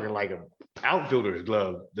 I'm talking like an outfielder's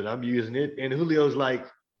glove that I'm using it. And Julio's like,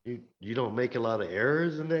 you don't make a lot of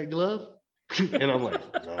errors in that glove? And I'm like,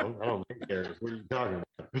 no, I don't make errors. What are you talking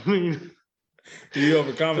about? You So he's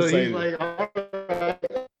overcompensated. like, all right.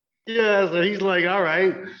 Yeah, so he's like, all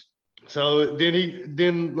right. So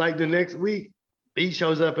then like the next week, he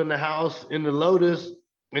shows up in the house in the Lotus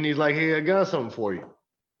and he's like, hey, I got something for you.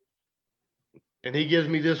 And he gives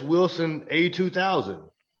me this Wilson A2000.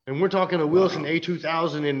 And we're talking a Wilson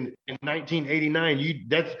A2000 in 1989.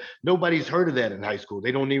 That's nobody's heard of that in high school.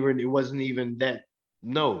 They don't even, it wasn't even that.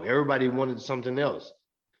 No, everybody wanted something else.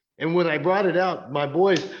 And when I brought it out, my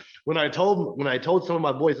boys, when I told some of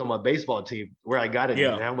my boys on my baseball team where I got it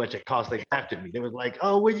Yeah. and how much it cost, they laughed at me. They was like,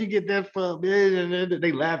 "Oh, where'd you get that from?" And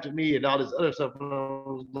they laughed at me and all this other stuff. And I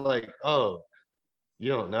was like, "Oh, you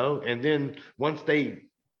don't know." And then once they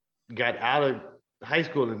got out of high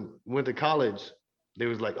school and went to college, they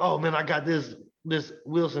was like, "Oh man, I got this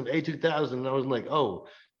Wilson A2000." And I was like, "Oh,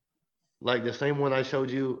 like the same one I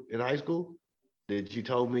showed you in high school that you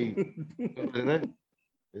told me."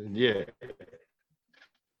 Yeah.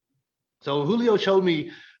 So Julio showed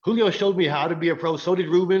me how to be a pro. So did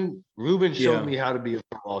Ruben. Ruben showed me how to be a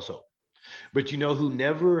pro also. But you know who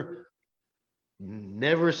never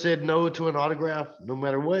said no to an autograph, no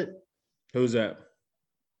matter what? Who's that?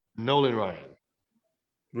 Nolan Ryan.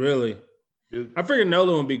 Really? Dude. I figured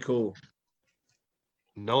Nolan would be cool.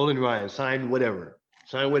 Nolan Ryan signed whatever,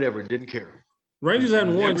 didn't care. Rangers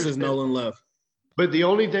hadn't won Never since said- Nolan left. But the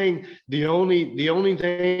only thing that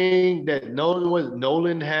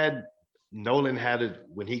Nolan had it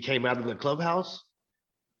when he came out of the clubhouse.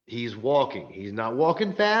 He's walking. He's not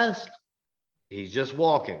walking fast. He's just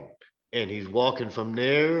walking. And he's walking from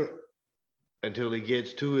there until he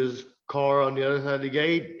gets to his car on the other side of the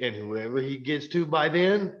gate. And whoever he gets to by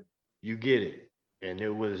then, you get it. And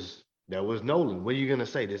that was Nolan. What are you gonna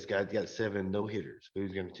say? This guy's got 7 no-hitters.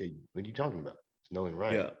 Who's gonna tell you? What are you talking about? It's Nolan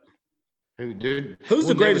Ryan. Yeah. Dude, Who's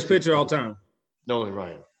the greatest pitcher of all time? Nolan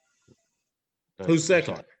Ryan. Who's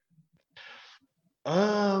second?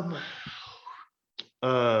 I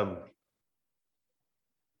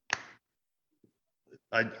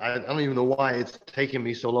don't even know why it's taking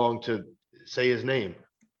me so long to say his name.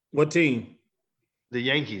 What team? The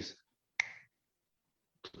Yankees.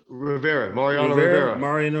 Mariano Rivera.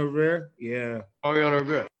 Mariano Rivera? Yeah. Mariano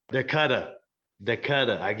Rivera. The cutter.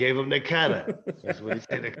 I gave him the cutter. That's what he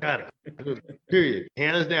said, the cutter. Period.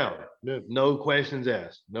 Hands down. No questions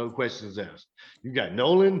asked. No questions asked. You got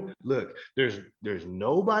Nolan. Look, there's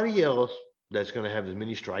nobody else that's going to have as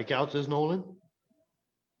many strikeouts as Nolan.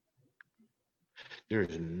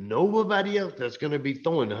 There's nobody else that's going to be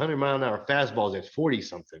throwing 100-mile-an-hour fastballs at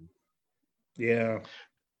 40-something. Yeah.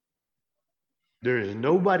 There is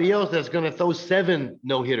nobody else that's going to throw 7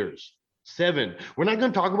 no-hitters. 7. We're not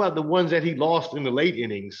going to talk about the ones that he lost in the late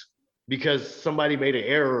innings because somebody made an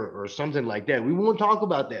error or something like that. We won't talk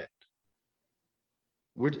about that.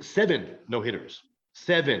 We're 7 no-hitters.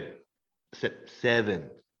 7.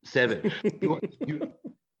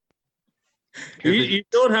 You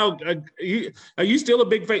doing how? Are you still a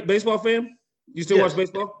big baseball fan? You still watch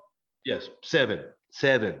baseball? Yes, 7.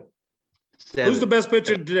 Who's the best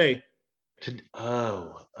pitcher today?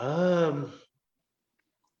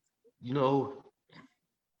 You know,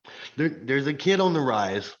 there's a kid on the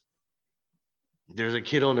rise.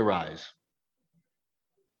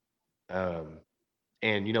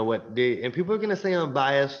 And you know what? And people are gonna say I'm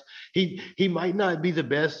biased. He might not be the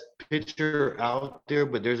best pitcher out there,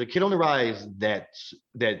 but there's a kid on the rise that's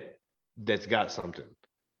got something.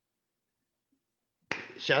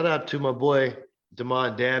 Shout out to my boy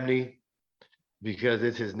Damon Dabney, because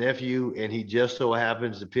it's his nephew and he just so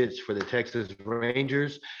happens to pitch for the Texas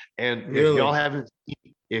Rangers. And really?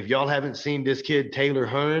 if y'all haven't seen this kid Taylor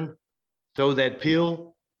Hearn throw that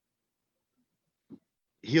pill,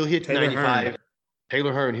 he'll hit 95.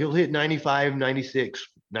 Taylor Hearn, he'll hit 95, 96,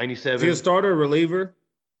 97. Is he a starter or reliever?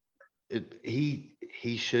 He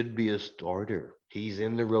should be a starter. He's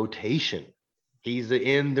in the rotation. He's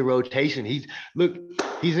in the rotation. He's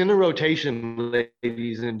in the rotation,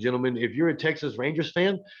 ladies and gentlemen. If you're a Texas Rangers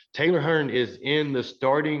fan, Taylor Hearn is in the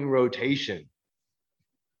starting rotation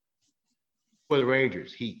for the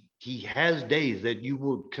Rangers. he has days that you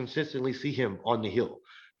will consistently see him on the hill.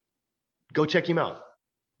 Go check him out.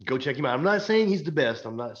 Go check him out. I'm not saying he's the best.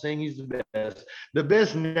 I'm not saying he's the best. The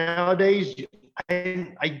best nowadays, you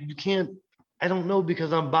can't. I don't know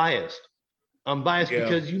because I'm biased. I'm biased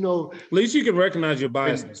because At least you can recognize your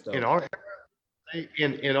biasness, though.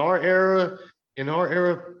 In our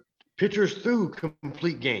era, pitchers threw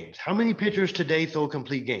complete games. How many pitchers today throw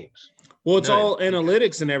complete games? Well, it's all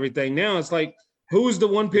analytics and everything now. It's like, who's the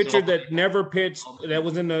one pitcher that never pitched, that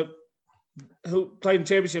was who played in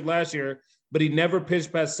championship last year, but he never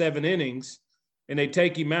pitched past 7 innings, and they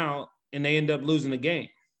take him out and they end up losing the game?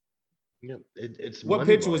 Yeah, it's what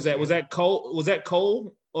pitcher was that? Was that Cole? Was that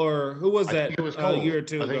Cole, or who was that a year or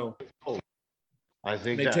two ago? I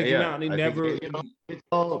think they took him out and he never. It's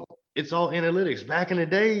all analytics. Back in the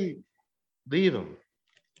day, leave him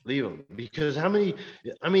because how many?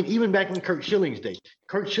 I mean, even back in Curt Schilling's day,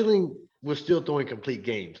 Curt Schilling was still throwing complete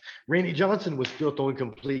games. Randy Johnson was still throwing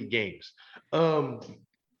complete games.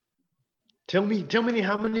 Tell me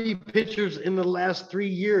how many pitchers in the last 3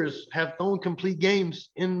 years have thrown complete games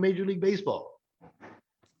in Major League Baseball?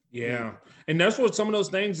 Yeah, and that's what some of those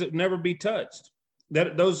things that never be touched.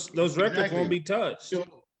 That those records won't be touched.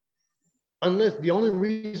 Unless the only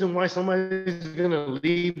reason why somebody's gonna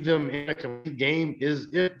leave them in a complete game is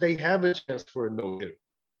if they have a chance for a no-hitter.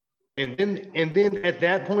 And then at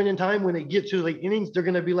that point in time, when they get to the innings, they're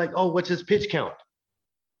gonna be like, oh, what's his pitch count?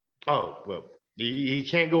 Oh, well, he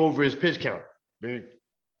can't go over his pitch count.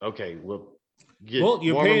 Okay, well,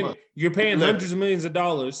 you're paying hundreds of millions of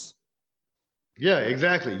dollars. Yeah,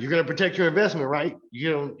 exactly. You're gonna protect your investment, right?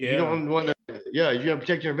 You don't want to. Yeah, you're gonna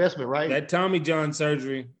protect your investment, right? That Tommy John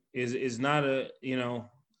surgery is not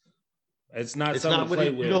it's not something to play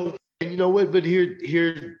with. You know what? But here's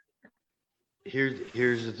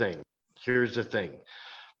the thing. Here's the thing.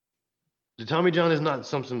 The Tommy John is not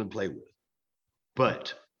something to play with,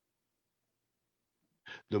 but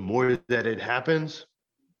the more that it happens,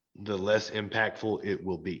 the less impactful it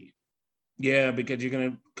will be. Yeah, because you're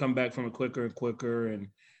gonna come back from it quicker and quicker, and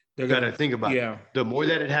they're gonna think about it. The more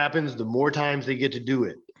that it happens, the more times they get to do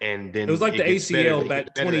it, and then it was like the ACL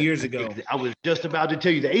back 20 years ago. I was just about to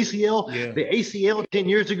tell you the ACL. Yeah. The ACL 10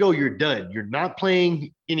 years ago, you're done. You're not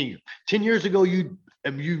playing any. 10 years ago, you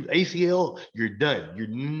ACL, you're done. You're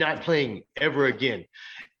not playing ever again.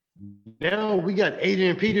 Now we got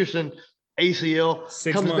Adrian Peterson, ACL,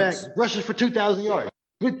 6 comes months. back, rushes for 2,000 yards.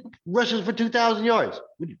 Rushes for 2,000 yards.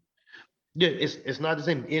 Yeah, it's not the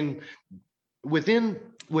same. Within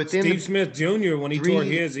Steve Smith Jr., when he tore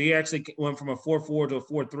his, he actually went from a 4.4 to a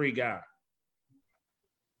 4.3 guy.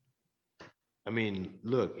 I mean,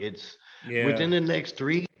 look, it's within the next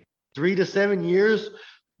 3 to 7 years,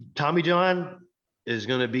 Tommy John is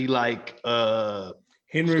gonna be like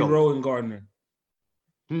Henry Rowan Gardner.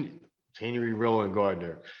 Henry Rowan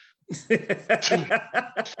Gardner.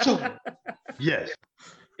 Yes.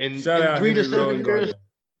 And shout out 3 to 7 years.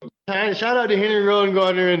 Shout out to Henry Rowan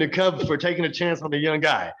Gardner and the Cubs for taking a chance on the young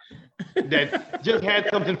guy that just had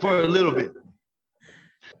something for a little bit.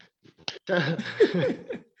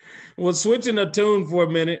 Well, switching the tune for a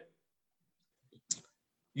minute.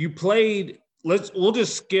 You played. We'll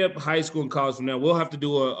just skip high school and college from now. We'll have to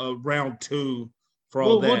do a round 2 for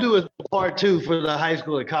all that. We'll do a part 2 for the high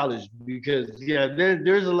school and college because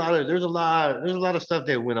there's a lot of stuff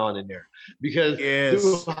that went on in there because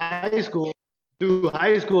through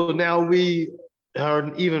high school now we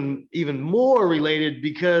are even more related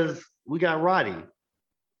because we got Roddy.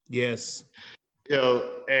 Yes.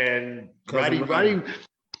 And Roddy,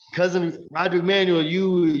 cousin Roderick Manuel,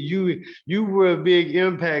 you were a big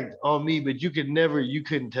impact on me, but you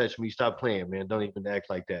couldn't touch me. Stop playing, man. Don't even act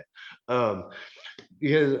like that.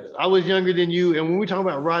 Because I was younger than you, and when we talk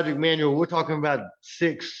about Roderick Manuel, we're talking about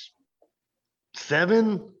 6,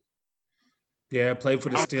 7. Yeah, played for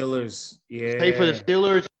the Steelers. Yeah. Played for the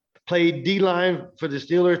Steelers, played D-line for the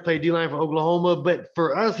Steelers, played D-line for Oklahoma. But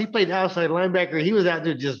for us, he played outside linebacker. He was out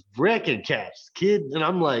there just wrecking cats, kid. And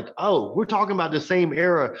I'm like, oh, we're talking about the same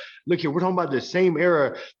era. Look here, we're talking about the same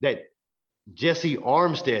era that Jesse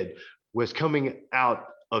Armstead was coming out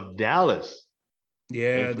of Dallas.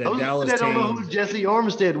 Yeah, the Dallas team. I don't know who Jesse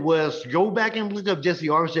Armstead was. Go back and look up Jesse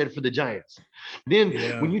Armstead for the Giants. Then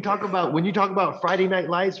when you talk about Friday Night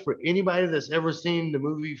Lights, for anybody that's ever seen the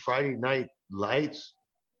movie Friday Night Lights,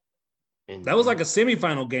 and that was like a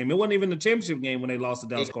semifinal game. It wasn't even a championship game when they lost to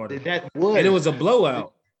Dallas Carter. That was, and it was a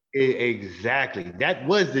blowout. Exactly. That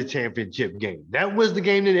was the championship game. That was the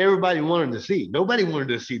game that everybody wanted to see. Nobody wanted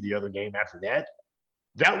to see the other game after that.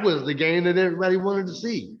 That was the game that everybody wanted to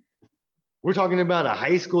see. We're talking about a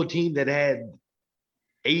high school team that had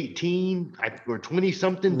 18 or 20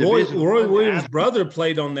 something. Roy Williams' brother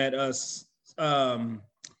played on that.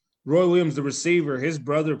 Roy Williams, the receiver, his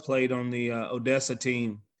brother played on the Odessa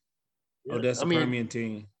team, Odessa Permian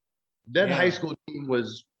team. That high school team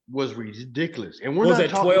was ridiculous, and we're was not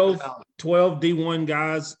that talking 12 D1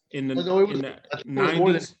 guys in the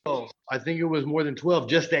 90s. I think it was more than 12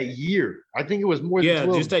 just that year. I think it was more than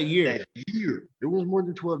 12 just that year. It was more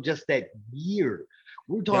than 12 just that year.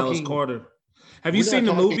 We're talking Dallas Carter. Have you seen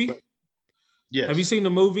the movie? Yes. Have you seen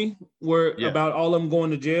the movie where about all of them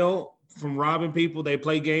going to jail from robbing people? They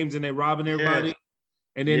play games and they robbing everybody. Yes.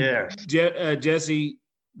 And then Jesse,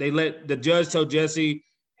 the judge told Jesse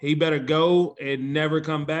he better go and never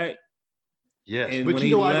come back. Yes. And but when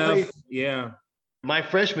he left, my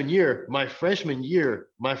freshman year,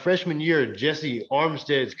 Jesse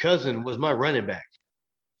Armstead's cousin was my running back.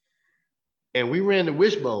 And we ran the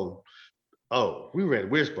wishbone.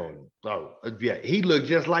 He looked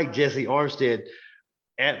just like Jesse Armstead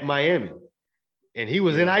at Miami. And he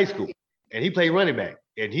was in high school. And he played running back.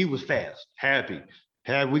 And he was fast, happy.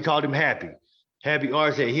 We called him Happy. Happy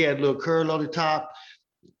Armstead. He had a little curl on the top.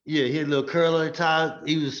 Yeah, he had a little curl on the top.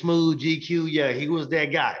 He was smooth, GQ. Yeah, he was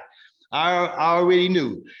that guy. I already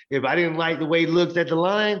knew. If I didn't like the way he looked at the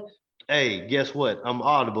line, hey, guess what? I'm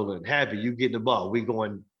audible and Happy. You get the ball. We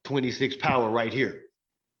going 26 power right here.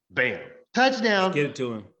 Bam. Touchdown. Let's get it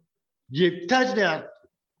to him. Yeah, touchdown.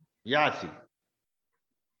 Yahtzee.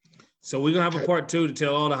 So we're going to have a part 2 to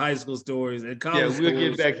tell all the high school stories and college we'll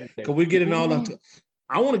get back to that. Can we get in all the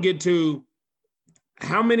I want to get to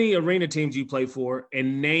how many arena teams you play for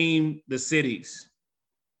and name the cities.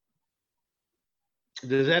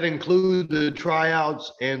 Does that include the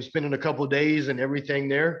tryouts and spending a couple of days and everything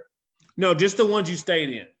there? No, just the ones you stayed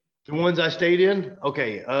in. The ones I stayed in?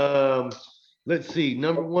 Okay. Let's see.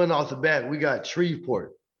 Number one off the bat, we got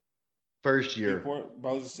Shreveport. First year. Shreveport,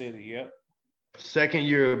 Bossier City, yep. Second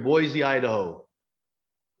year, Boise, Idaho.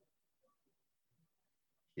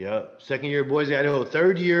 Yep. Second year, Boise, Idaho.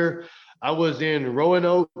 Third year, I was in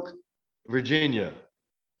Roanoke, Virginia.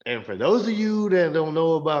 And for those of you that don't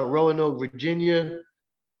know about Roanoke, Virginia,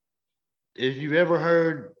 if you've ever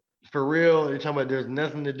heard for real, you're talking about there's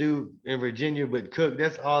nothing to do in Virginia but cook.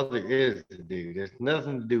 That's all there is to do. There's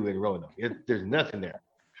nothing to do in Roanoke. There's nothing there.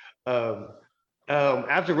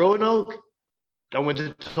 After Roanoke, I went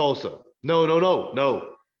to Tulsa. No.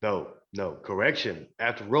 Correction.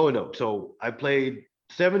 After Roanoke. So I played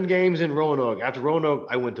 7 games in Roanoke. After Roanoke,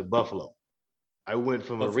 I went to Buffalo. I went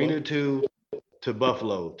from Arena 2 to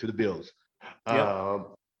Buffalo to the Bills. Yep.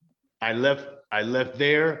 I left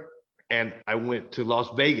there and I went to Las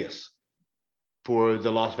Vegas for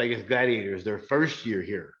the Las Vegas Gladiators, their first year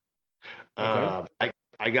here. Okay.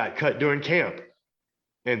 I got cut during camp.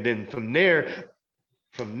 And then from there,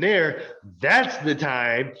 that's the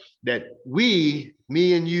time that me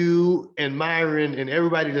and you and Myron and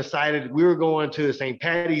everybody decided we were going to St.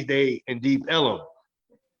 Patty's Day in Deep Ellum.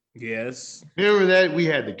 Yes. Remember that? We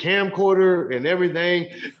had the camcorder and everything.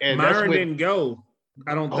 And Myron didn't go,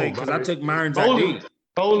 I don't think, because I took Myron's ID.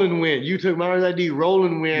 Roland went. You took Myron's ID.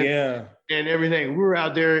 Roland went. Yeah. And everything. We were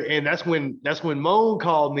out there, and that's when Moan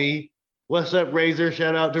called me. What's up, Razor?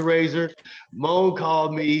 Shout out to Razor. Moan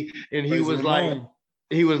called me, and he was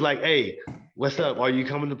like, hey, what's up? Are you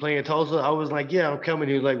coming to play in Tulsa? I was like, yeah, I'm coming.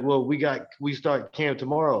 He was like, well, we start camp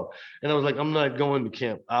tomorrow. And I was like, I'm not going to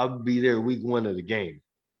camp. I'll be there week 1 of the game.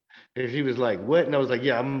 And he was like, what? And I was like,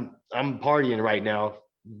 yeah, I'm partying right now.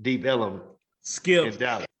 Deep Ellum. Skip. In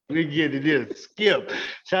Dallas. We get to this. Skip.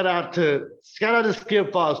 Shout out to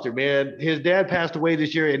Skip Foster, man. His dad passed away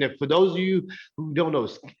this year. And for those of you who don't know,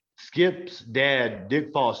 Skip's dad,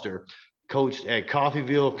 Dick Foster, coached at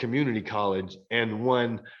Coffeyville Community College and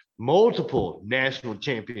won multiple national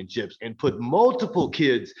championships and put multiple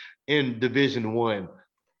kids in Division I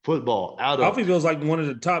football out of Coffeyville's like one of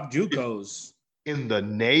the top JUCOs in the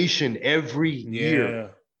nation every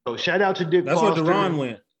year. So shout out to Dick Foster. That's where Duron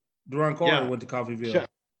went. Duron Carter went to Coffeyville.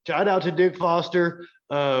 Shout out to Dick Foster,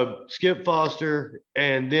 Skip Foster,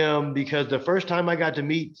 and them, because the first time I got to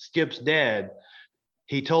meet Skip's dad,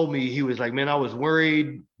 he told me, he was like, man, I was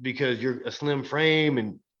worried because you're a slim frame,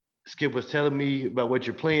 and Skip was telling me about what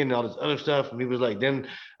you're playing and all this other stuff. And he was like, then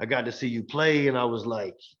I got to see you play. And I was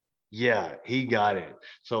like, yeah, he got it.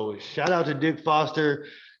 So shout out to Dick Foster.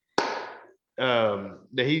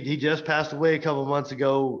 He just passed away a couple months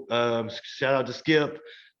ago. Shout out to Skip.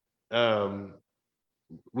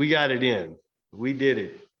 We got it in. We did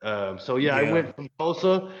it. I went from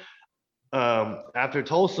Tulsa. After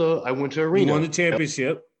Tulsa, I went to Arena. You won the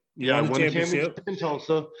championship. I won the championship in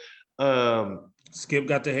Tulsa. Skip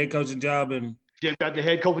got the head coaching job in got the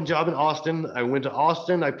head coaching job in Austin. I went to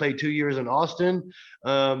Austin. I played 2 years in Austin.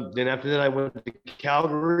 Then after that, I went to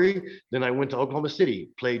Calgary. Then I went to Oklahoma City.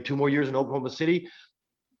 Played 2 more years in Oklahoma City.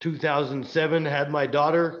 2007, had my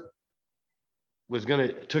daughter.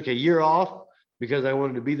 Took a year off because I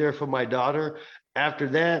wanted to be there for my daughter. After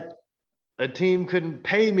that, a team couldn't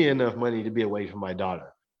pay me enough money to be away from my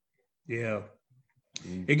daughter. Yeah.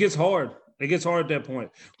 It gets hard. It gets hard at that point.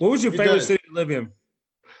 What was your favorite city to live in?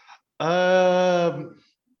 Out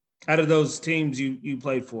of those teams you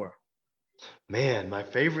played for? Man, my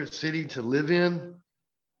favorite city to live in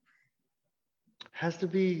has to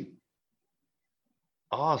be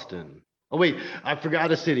Austin. Oh, wait, I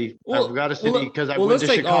forgot a city. I forgot a city because I went to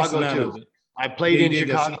Chicago too. I played in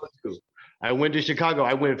Chicago too. I went to Chicago.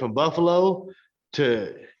 I went from Buffalo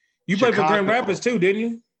to You played for Grand Rapids too, didn't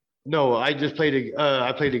you? No, I just played.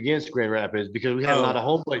 I played against Grand Rapids because we had a lot of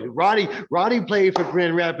home players. Roddy played for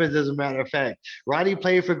Grand Rapids. As a matter of fact, Roddy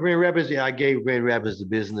played for Grand Rapids. Yeah, I gave Grand Rapids the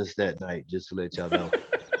business that night, just to let y'all know.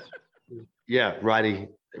 Yeah, Roddy,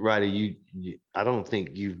 you. I don't think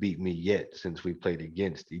you've beat me yet since we played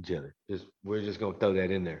against each other. We're just gonna throw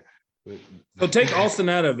that in there. So take Austin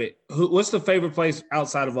out of it. What's the favorite place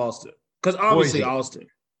outside of Austin? Because obviously Austin.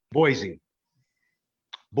 Boise.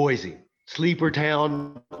 Sleeper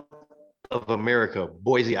town of America,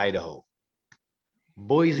 Boise, Idaho.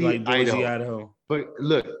 Boise, Idaho. But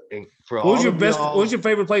look, for what was your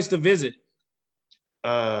favorite place to visit?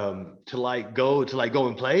 To go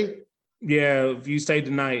and play? Yeah, if you stayed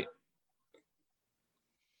the night.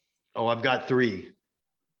 Oh, I've got 3.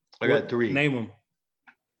 Got 3. Name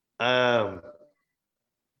them.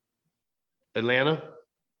 Atlanta,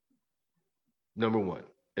 number 1.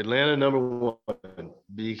 Atlanta, number 1,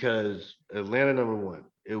 because Atlanta, number 1.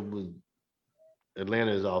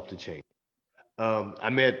 Atlanta is off the chain.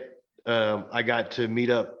 I got to meet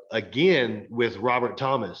up again with Robert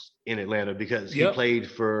Thomas in Atlanta because he played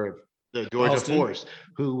for the Georgia Force,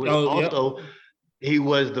 who was he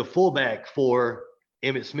was the fullback for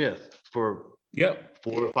Emmitt Smith for 4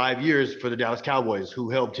 or 5 years for the Dallas Cowboys, who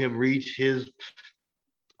helped him reach his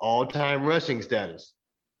all-time rushing status.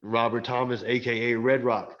 Robert Thomas, aka Red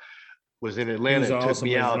Rock, was in Atlanta. He was took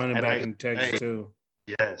me out. Running back in Texas too.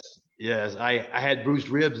 Yes. I had bruised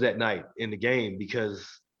ribs that night in the game because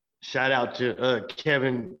shout out to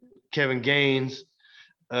Kevin Gaines,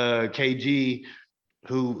 KG,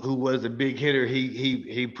 who was a big hitter.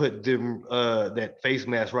 He put them that face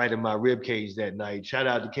mask right in my rib cage that night. Shout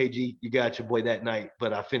out to KG. You got your boy that night,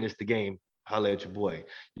 but I finished the game. Holla at your boy.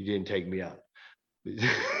 You didn't take me out.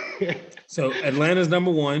 So Atlanta's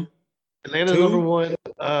number 1. Atlanta's number 1.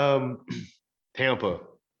 Tampa.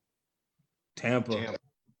 Playing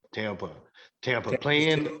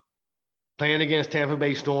against Tampa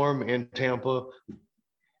Bay Storm in Tampa.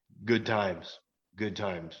 Good times.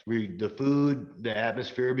 The food, the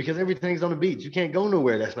atmosphere, because everything's on the beach. You can't go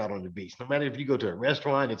nowhere that's not on the beach. No matter if you go to a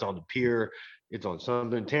restaurant, it's on the pier, it's on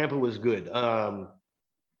something. Tampa was good. The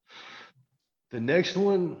next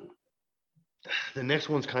one's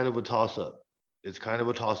kind of a toss-up. It's kind of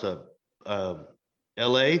a toss-up.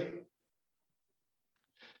 LA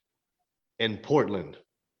and Portland.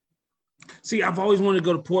 See, I've always wanted to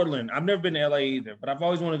go to Portland. I've never been to LA either, but I've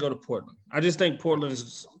always wanted to go to Portland. I just think Portland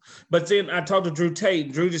is. But then I talked to Drew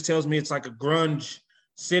Tate. Drew just tells me it's like a grunge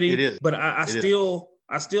city. It is. But I still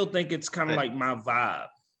think it's kind of like my vibe.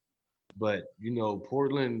 But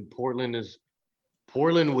Portland was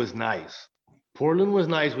nice. Portland was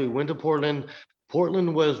nice. We went to Portland.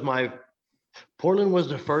 Portland was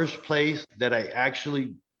the first place that I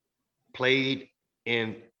actually played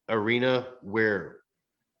in arena where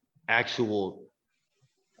actual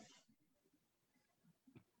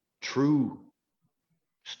true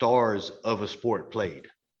stars of a sport played.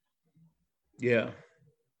 Yeah.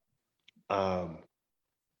 And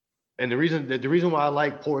the reason why I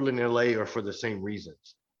like Portland and LA are for the same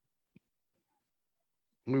reasons.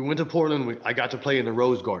 When we went to Portland, I got to play in the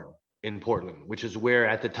Rose Garden in Portland, which is where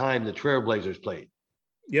at the time the Trailblazers played.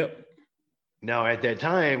 Yep. Now at that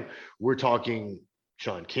time, we're talking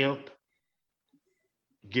Shawn Kemp,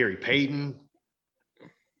 Gary Payton.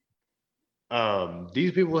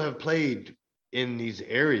 These people have played in these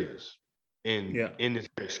areas. In this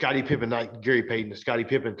Scottie Pippen, not Gary Payton, Scottie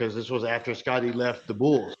Pippen, because this was after Scottie left the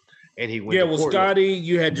Bulls and he went. Yeah, well, Scottie,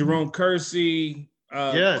 you had Jerome Kersey,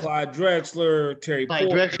 Clyde Drexler, Terry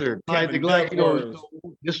Drexler, Clyde the Glide.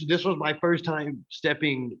 This was my first time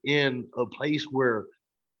stepping in a place where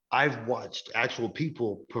I've watched actual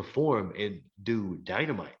people perform and do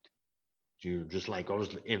dynamite. You're just like, I was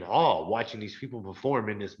in awe watching these people perform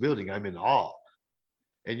in this building. I'm in awe.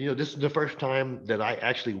 And this is the first time that I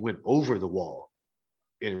actually went over the wall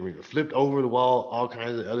and flipped over the wall, all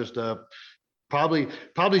kinds of other stuff. Probably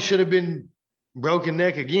should have been broken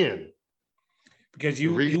neck again. Because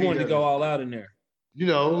you wanted to go all out in there. You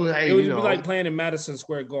know, hey, it would be like playing in Madison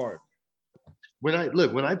Square Garden. When I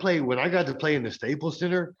got to play in the Staples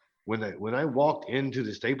Center, when I walked into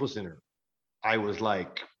the Staples Center, I was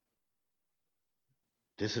like,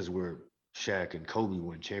 this is where Shaq and Kobe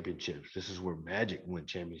won championships. This is where Magic won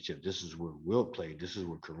championships. This is where Wilt played. This is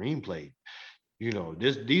where Kareem played. You know,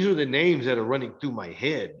 these are the names that are running through my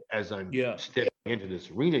head as I'm stepping into this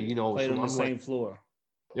arena. You know, played on the same floor.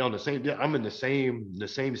 Yeah, on the same. I'm in the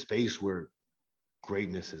same space where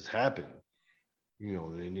greatness has happened. You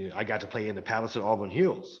know, and I got to play in the Palace at Auburn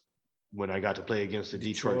Hills when I got to play against the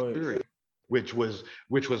Detroit Fury, which was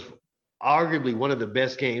arguably one of the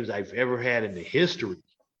best games I've ever had in the history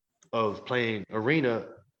of playing arena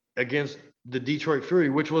against the Detroit Fury,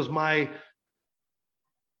 which was my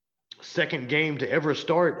second game to ever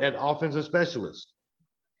start at offensive specialist.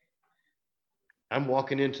 I'm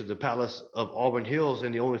walking into the Palace of Auburn Hills,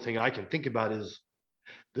 and the only thing I can think about is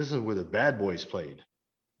this is where the Bad Boys played.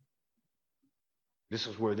 This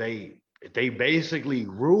is where they basically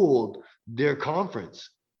ruled their conference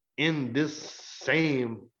in this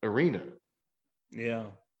same arena. Yeah.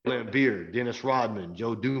 Glenn Beard, Dennis Rodman,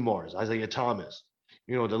 Joe Dumars, Isaiah Thomas.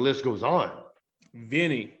 You know, the list goes on.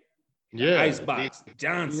 Vinny. Yeah. Icebox.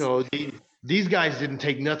 Johnson. You know, these guys didn't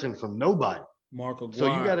take nothing from nobody. Marco Guard.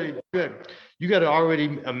 So you gotta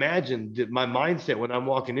already imagine that my mindset when I'm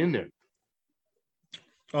walking in there.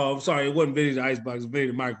 Oh, I'm sorry. It wasn't Vinny the Icebox. Vinny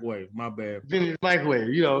the Microwave. My bad. Vinny the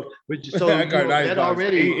Microwave, you know. But so I got that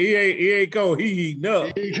already. He ain't go. He heating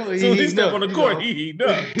up. So he step on the court. He heating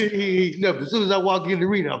up. He heating up. As soon as I walk in the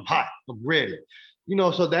arena, I'm hot. I'm ready. You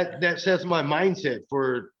know, so that sets my mindset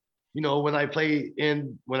for, you know, when I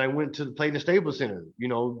went to play in the Staples Center, you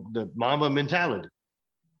know, the Mamba mentality.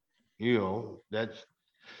 You know,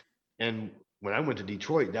 and when I went to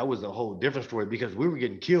Detroit, that was a whole different story because we were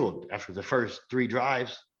getting killed after the first 4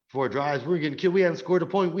 drives. We were getting killed. We hadn't scored a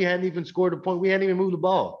point. We hadn't even scored a point. We hadn't even moved the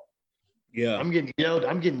ball. Yeah. I'm getting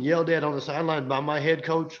yelled at on the sideline by my head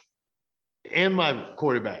coach and my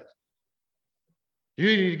quarterback. You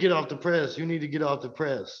need to get off the press. You need to get off the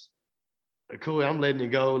press. Cool. I'm letting it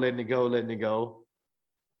go.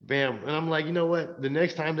 Bam. And I'm like, you know what? The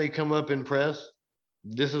next time they come up and press,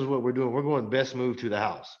 this is what we're doing. We're going best move to the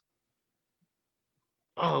house.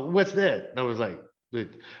 Oh, what's that? And I was like,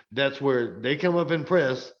 that's where they come up and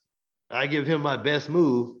press. I give him my best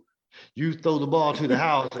move. You throw the ball to the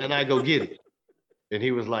house and I go get it. And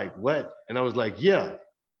he was like, what? And I was like, yeah.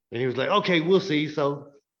 And he was like, okay, we'll see. So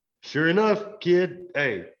sure enough, kid,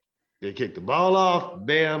 hey, they kick the ball off,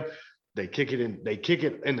 bam. They kick it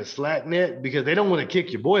in the slack net because they don't want to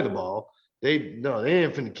kick your boy the ball. They ain't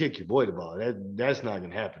finna kick your boy the ball. That's not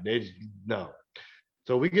gonna happen. No.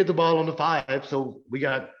 So we get the ball on the 5. So we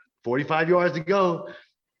got 45 yards to go.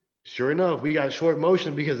 Sure enough, we got short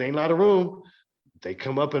motion because there ain't a lot of room. They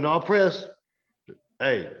come up and all press.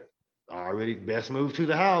 Hey, already best move to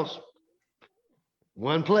the house.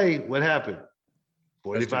 One play, what happened?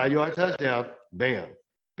 45-yard touchdown. Bam.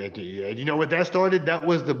 And you know what that started? That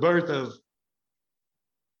was the birth of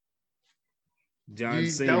John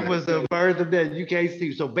Cena. That was the birth of that. You can't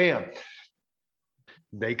see. So bam.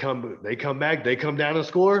 They come back, they come down and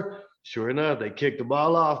score. Sure enough, they kick the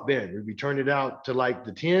ball off. Bam. We return it out to like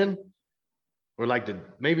the 10 or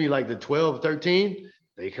maybe the 12, 13.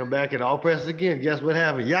 They come back and all press again. Guess what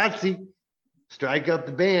happened? Yahtzee. Strike up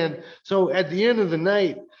the band. So at the end of the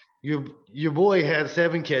night, your boy had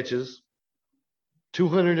 7 catches,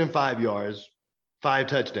 205 yards, 5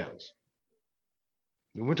 touchdowns.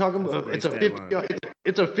 And we're talking about it's a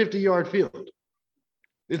 50-yard field.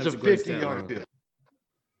 It's a 50-yard field.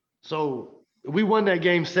 So we won that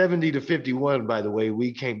game 70-51, by the way.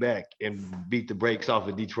 We came back and beat the brakes off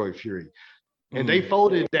of Detroit Fury. And they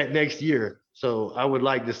folded that next year. So I would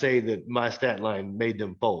like to say that my stat line made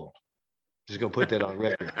them fold. Just gonna put that on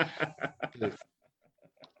record.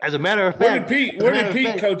 As a matter of fact, where did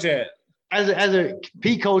Pete coach at? As a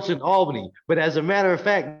Pete coach in Albany, but as a matter of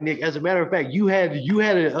fact, Nick, you had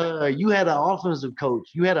an offensive coach.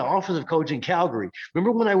 You had an offensive coach in Calgary.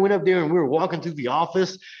 Remember when I went up there and we were walking through the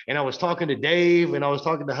office and I was talking to Dave and I was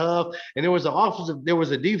talking to Huff and there was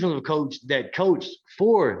a defensive coach that coached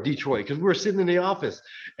for Detroit because we were sitting in the office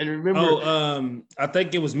and remember. I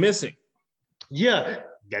think it was Missing. Yeah,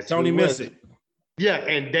 that's Tony Missing. Yeah,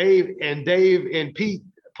 and Dave and Pete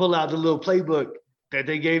pull out the little playbook that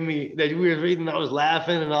they gave me that we were reading. I was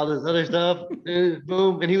laughing and all this other stuff. And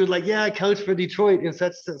boom. And he was like, yeah, I coached for Detroit and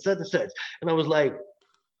such and such. And I was like,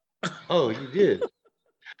 oh, you did.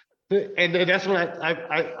 And then that's when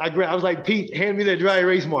I was like, Pete, hand me that dry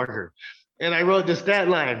erase marker. And I wrote the stat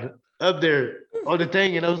line up there on the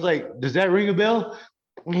thing. And I was like, does that ring a bell?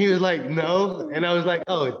 And he was like, no. And I was like,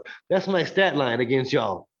 oh, that's my stat line against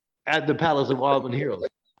y'all at the Palace of Auburn Heroes.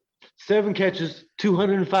 7 catches,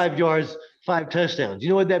 205 yards, 5 touchdowns. You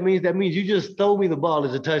know what that means? That means you just throw me the ball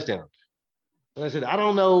as a touchdown. And I said, I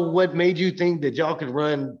don't know what made you think that y'all could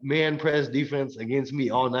run man press defense against me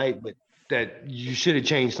all night, but that you should have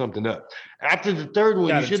changed something up. After the third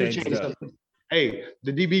one, you should have changed something. Hey,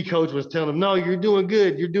 the DB coach was telling him, no, you're doing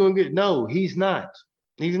good. You're doing good. No, he's not.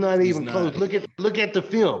 He's not even close. Look at the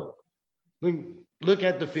film. Look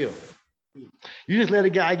at the film. You just let a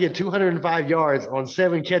guy get 205 yards on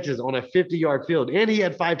 7 catches on a 50-yard field, and he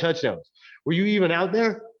had 5 touchdowns. Were you even out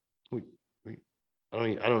there? I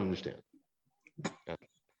don't understand.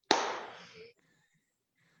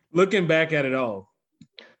 Looking back at it all,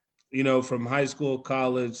 from high school,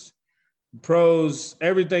 college, pros,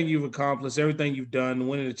 everything you've accomplished, everything you've done,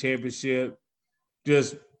 winning a championship,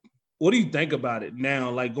 just what do you think about it now?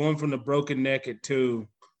 Like going from the broken neck at 2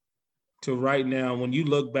 to right now, when you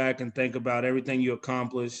look back and think about everything you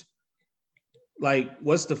accomplished, like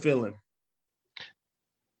what's the feeling?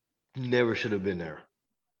 Never should have been there.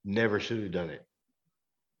 Never should have done it.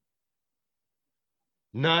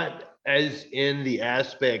 Not as in the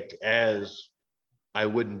aspect as I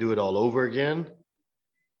wouldn't do it all over again,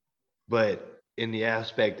 but in the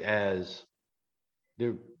aspect as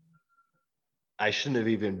I shouldn't have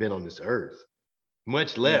even been on this earth,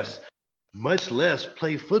 much less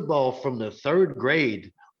play football from the 3rd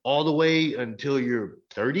grade all the way until you're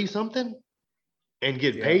 30 something and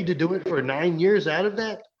get paid to do it for 9 years out of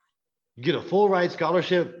that. You get a full ride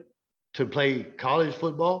scholarship to play college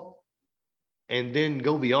football and then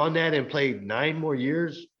go beyond that and play 9 more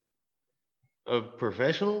years of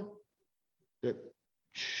professional. That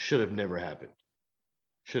should have never happened.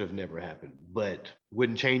 But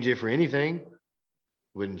wouldn't change it for anything.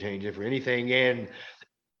 And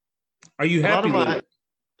are you happy with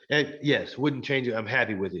it? Yes, wouldn't change it. I'm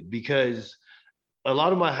happy with it because a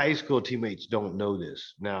lot of my high school teammates don't know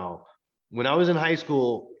this. Now, when I was in high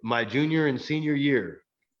school, my junior and senior year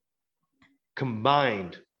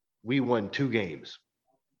combined, we won 2 games.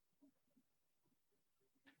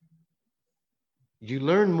 You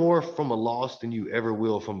learn more from a loss than you ever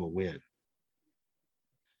will from a win.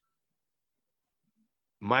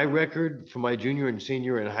 My record for my junior and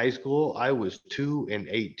senior in high school, I was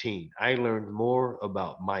 2-18. I learned more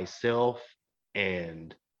about myself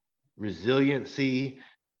and resiliency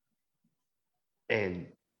and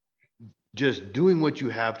just doing what you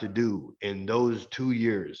have to do in those 2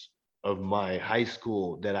 years of my high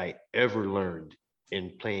school that I ever learned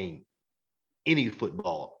in playing any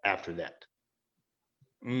football after that.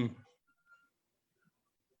 My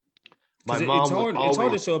mom it's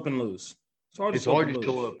hard to show up and lose. It's hard to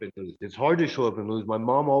show up and lose. It's hard to show up and lose. My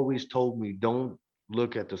mom always told me, don't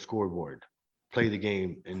look at the scoreboard. Play the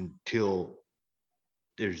game until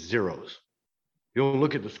there's zeros. You don't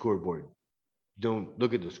look at the scoreboard. Don't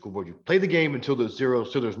look at the scoreboard. You play the game until there's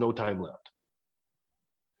zeros, so there's no time left.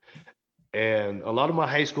 And a lot of my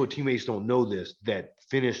high school teammates don't know this, that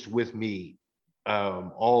finished with me,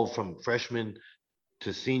 all from freshmen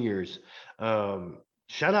to seniors.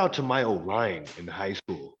 Shout out to my O-line in high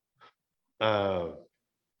school.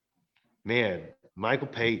 Man, Michael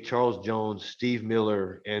Pate, Charles Jones, Steve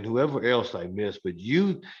Miller, and whoever else I missed. But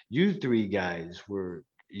you 3 guys were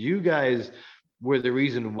the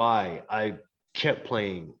reason why I kept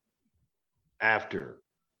playing after.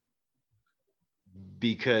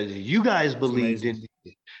 Because you guys believed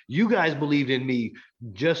in me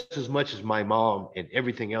just as much as my mom and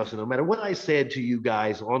everything else. And no matter what I said to you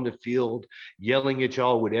guys on the field, yelling at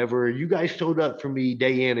y'all, whatever, you guys showed up for me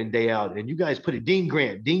day in and day out. And you guys put it. Dean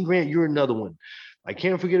Grant, you're another one. I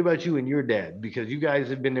can't forget about you and your dad, because you guys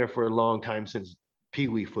have been there for a long time, since Pee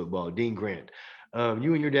Wee football. Dean Grant,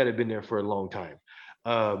 you and your dad have been there for a long time.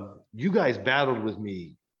 You guys battled with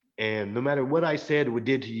me. And no matter what I said or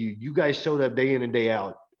did to you, you guys showed up day in and day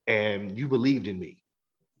out, and you believed in me.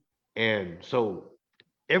 And so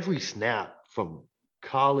every snap from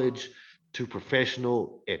college to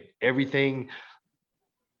professional and everything,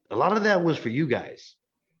 a lot of that was for you guys.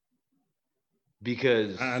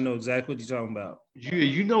 Because I know exactly what you're talking about.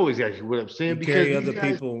 You know exactly what I'm saying. You carry other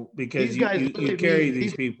people because you carry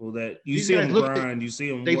these people that you see them grind, you see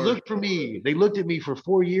them They work. looked for me. They looked at me for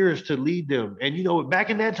 4 years to lead them. And, you know, back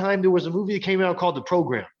in that time, there was a movie that came out called The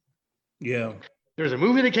Program. Yeah. There's a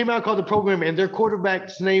movie that came out called The Program, and their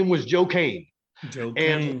quarterback's name was Joe Kane. Joe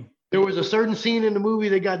Kane. There was a certain scene in the movie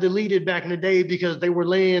that got deleted back in the day because they were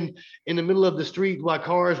laying in the middle of the street while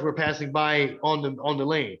cars were passing by on the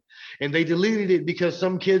lane, and they deleted it because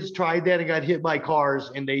some kids tried that and got hit by cars,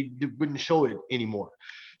 and they wouldn't show it anymore.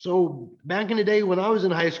 So back in the day when I was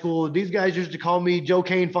in high school, these guys used to call me Joe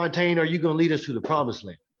Kane Fontaine. Are you going to lead us to the promised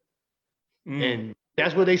land? And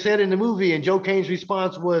that's what they said in the movie. And Joe Kane's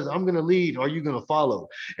response was, I'm going to lead. Are you going to follow?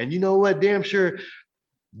 And you know what? Damn sure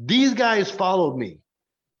these guys followed me.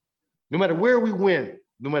 No matter where we went,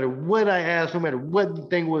 no matter what I asked, no matter what the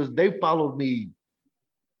thing was, they followed me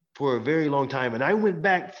for a very long time. And I went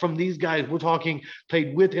back from these guys, we're talking,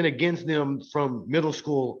 played with and against them from middle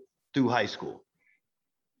school through high school.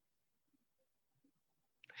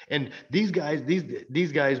 And these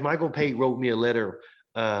guys, Michael Pate wrote me a letter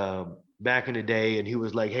back in the day, and he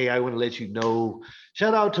was like, hey, I want to let you know,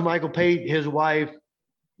 shout out to Michael Pate, his wife,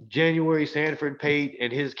 January Sanford Pate,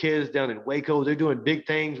 and his kids down in Waco. They're doing big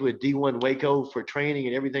things with D1 Waco for training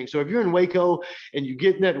and everything. So if you're in Waco and you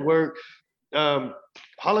get that work,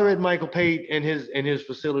 holler at Michael Pate and his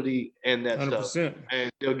facility and that 100%. Stuff,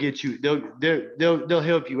 and they'll get you. They'll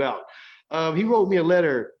help you out. He wrote me a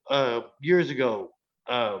letter years ago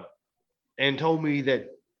and told me that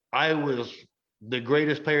I was the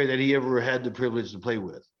greatest player that he ever had the privilege to play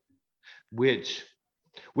with, which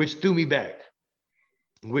threw me back.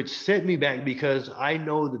 Which set me back because I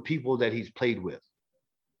know the people that he's played with.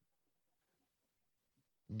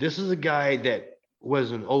 This is a guy that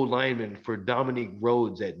was an old lineman for Dominique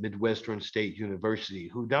Rhodes at Midwestern State University,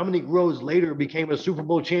 who Dominique Rhodes later became a Super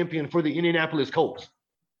Bowl champion for the Indianapolis Colts.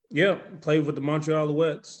 Yeah, played with the Montreal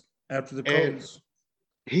Alouettes after the Colts. And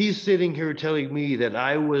he's sitting here telling me that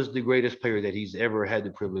I was the greatest player that he's ever had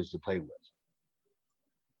the privilege to play with.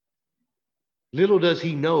 Little does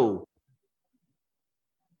he know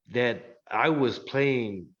that I was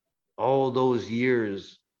playing all those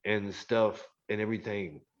years and stuff and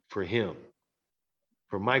everything for him,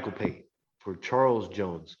 for Michael Pate, for Charles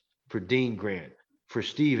Jones, for Dean Grant, for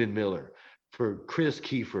Stephen Miller, for Chris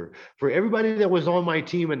Kiefer, for everybody that was on my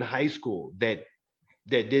team in high school that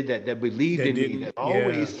did that believed in me, that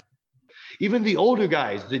always, even the older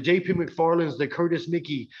guys, the JP McFarlands, the Curtis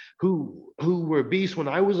Mickey, who were beasts when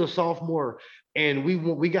I was a sophomore. And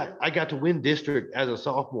I got to win district as a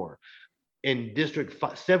sophomore in District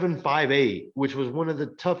 7-5A, which was one of the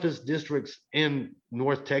toughest districts in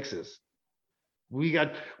North Texas. We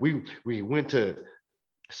went to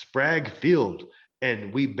Sprague Field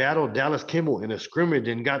and we battled Dallas Kimball in a scrimmage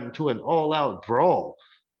and got into an all-out brawl.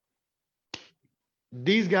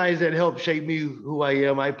 These guys that helped shape me who I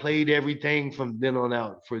am, I played everything from then on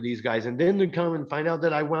out for these guys. And then to come and find out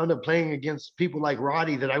that I wound up playing against people like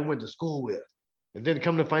Roddy that I went to school with. And then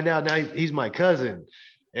come to find out now he's my cousin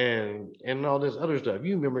and all this other stuff.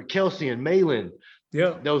 You remember Kelsey and Malin.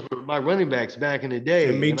 Yeah. Those were my running backs back in the day.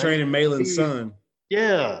 And me training Malin's son.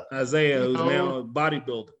 Yeah. Isaiah, who's now a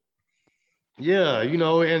bodybuilder. Yeah,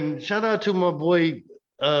 and shout out to my boy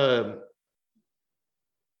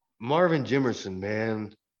Marvin Jimerson,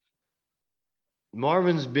 man.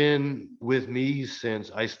 Marvin's been with me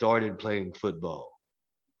since I started playing football.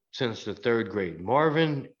 Since the third grade.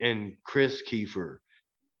 Marvin and Chris Kiefer.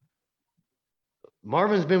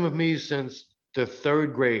 Marvin's been with me since the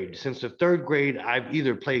third grade. Since the third grade, I've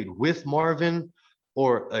either played with Marvin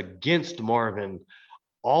or against Marvin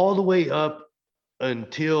all the way up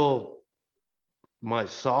until my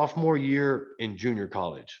sophomore year in junior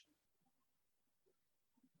college.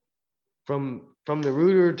 From the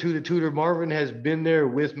rooter to the tutor, Marvin has been there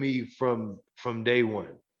with me from day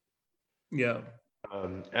one. Yeah.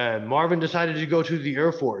 And Marvin decided to go to the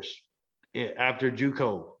Air Force after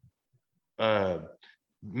JUCO.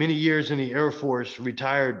 Many years in the Air Force,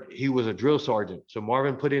 retired. He was a drill sergeant. So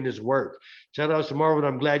Marvin put in his work. Shout out to Marvin.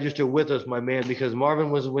 I'm glad you're still with us, my man, because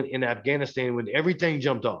Marvin was in Afghanistan when everything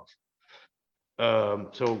jumped off.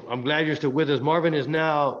 So I'm glad you're still with us. Marvin is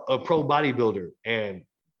now a pro bodybuilder and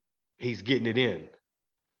he's getting it in.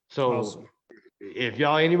 So awesome. If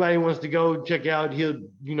anybody wants to go check out,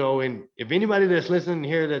 and if anybody that's listening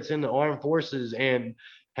here that's in the armed forces and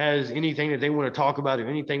has anything that they want to talk about or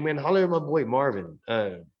anything, man, holler at my boy Marvin.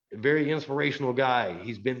 Very inspirational guy.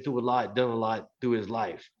 He's been through a lot, done a lot through his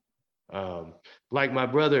life. Like my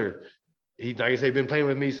brother, he, like I say, been playing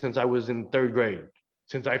with me since I was in third grade,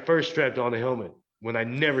 since I first strapped on the helmet when I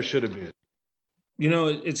never should have been.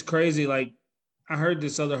 It's crazy. Like, I heard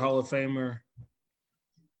this other Hall of Famer.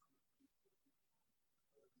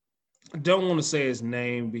 I don't want to say his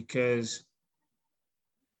name because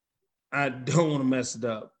I don't want to mess it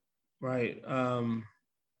up, right?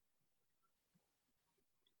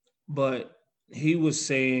 But he was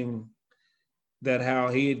saying that how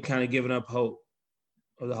he had kind of given up hope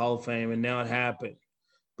of the Hall of Fame, and now it happened,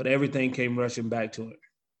 but everything came rushing back to it.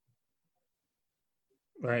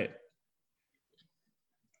 Right.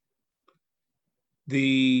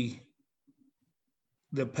 The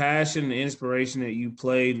passion, the inspiration that you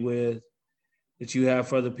played with, that you have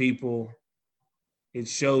for other people, it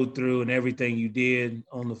showed through in everything you did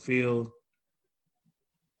on the field.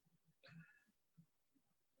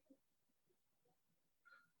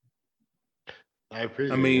 I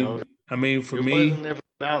appreciate it. I mean, for it me, wasn't ever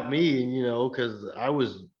about me, because I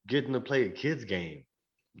was getting to play a kid's game.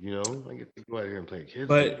 I get to go out here and play a kid's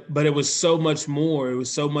game. But it was so much more. It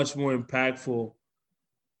was so much more impactful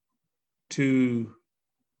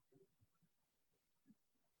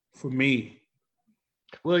for me.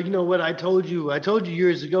 Well, you know what I told you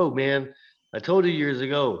years ago, man. I told you years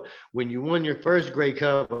ago when you won your first Grey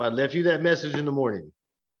Cup, I left you that message in the morning.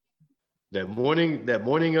 That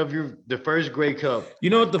morning of the first Grey Cup. You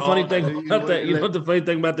know what the funny thing about that? You know what the funny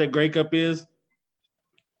thing about that Grey Cup is?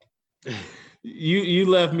 You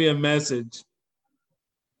left me a message,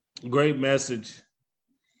 great message,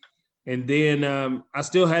 and then I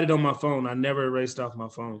still had it on my phone. I never erased off my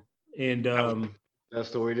phone. And that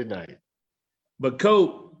story tonight. But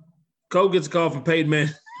Cope gets a call from Peyton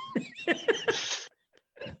Manning.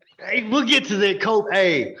 Hey, we'll get to that, Cope.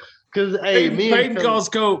 Hey, because Peyton calls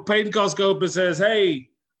Cope. Peyton calls Cope and says, "Hey,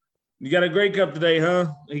 you got a Grey Cup today,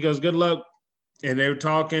 huh?" He goes, "Good luck." And they were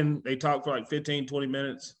talking. They talked for like 15, 20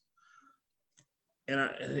 minutes. And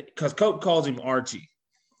because Cope calls him Archie.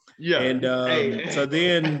 Yeah. And so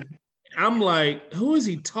then I'm like, who is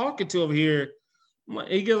he talking to over here?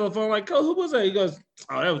 He gets on the phone like, "Oh, who was that?" He goes,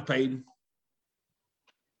 "Oh, that was Peyton."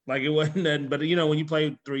 Like it wasn't nothing, but when you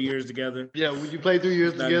play 3 years together. Yeah, when you play 3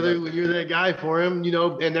 years together, when you're that guy for him,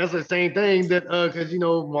 and that's the same thing that because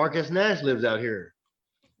Marcus Nash lives out here.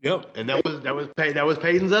 Yep. And that was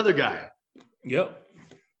Peyton's other guy. Yep.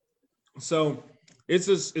 So it's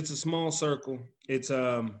a small circle. It's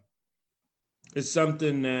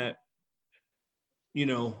something that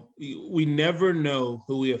we never know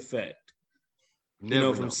who we affect.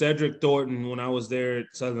 From Cedric Thornton when I was there at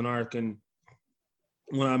Southern Arc, and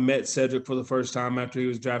when I met Cedric for the first time after he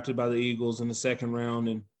was drafted by the Eagles in the second round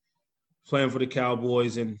and playing for the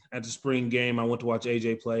Cowboys, and at the spring game I went to watch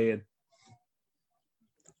AJ play, and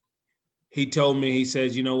he told me, he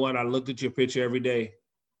says, "You know what? I looked at your picture every day."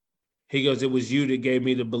 He goes, "It was you that gave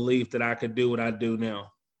me the belief that I could do what I do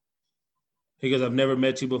now." He goes, "I've never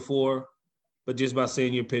met you before, but just by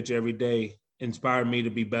seeing your picture every day inspired me to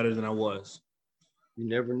be better than I was." You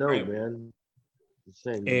never know, right, man.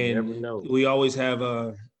 You never know. We always have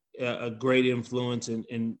a great influence in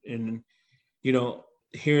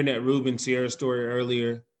hearing that Ruben Sierra story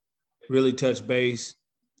earlier really touched base.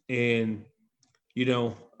 And,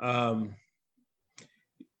 you're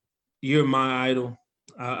my idol.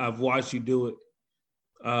 I've watched you do it.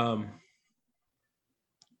 Well,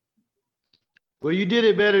 you did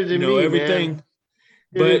it better than me, everything. Man.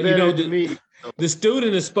 But, the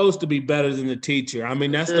student is supposed to be better than the teacher. I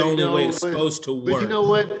mean, that's the only way it's supposed to work. But you know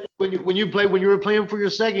what? When you were playing for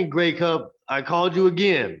your second Grey Cup, I called you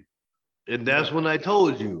again. And that's when I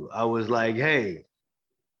told you. I was like, "Hey,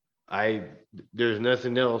 there's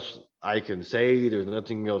nothing else I can say. There's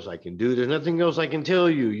nothing else I can do. There's nothing else I can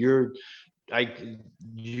tell you.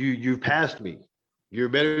 You passed me. You're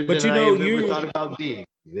better than I ever thought about being."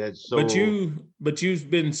 That's so. But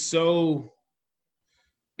you've been so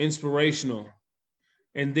inspirational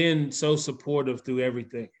and then so supportive through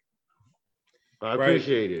everything. I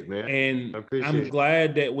appreciate it, man. And I'm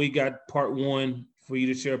glad that we got part one for you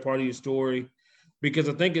to share part of your story, because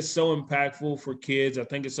I think it's so impactful for kids. I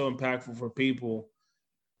think it's so impactful for people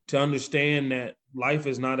to understand that life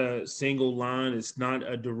is not a single line. It's not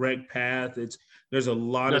a direct path. There's a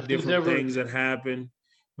lot of different things that happen,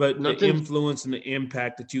 but the influence and the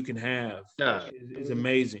impact that you can have is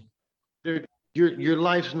amazing. Your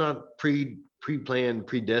life's not pre-planned,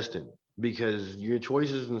 predestined, because your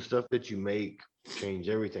choices and stuff that you make change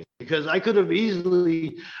everything. Because I could have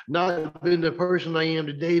easily not been the person I am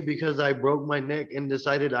today because I broke my neck and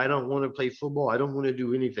decided I don't want to play football. I don't want to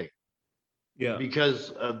do anything. Yeah.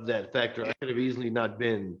 Because of that factor, I could have easily not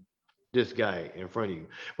been this guy in front of you.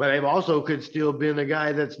 But I also could still been a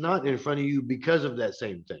guy that's not in front of you because of that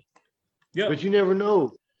same thing. Yeah. But you never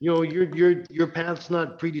know. Your path's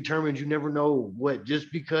not predetermined. You never know what,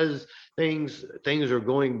 just because things are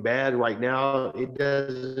going bad right now, it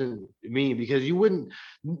doesn't mean, because you wouldn't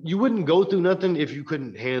go through nothing if you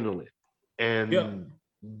couldn't handle it. And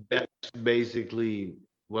that's basically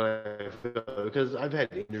what I feel, because I've had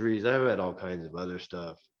injuries, I've had all kinds of other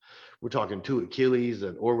stuff. We're talking 2 Achilles,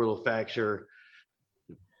 an orbital fracture,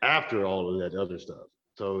 after all of that other stuff.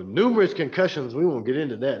 So numerous concussions. We won't get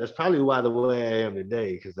into that. That's probably why the way I am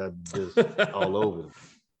today, because I'm just all over.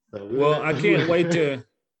 So Well, I can't wait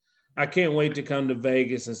to come to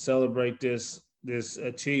Vegas and celebrate this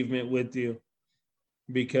achievement with you,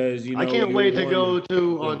 because I can't wait to go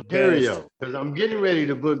to Ontario because I'm getting ready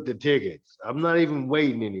to book the tickets. I'm not even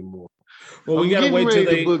waiting anymore. Well, we gotta wait till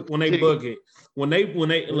they book it. When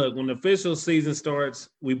the official season starts,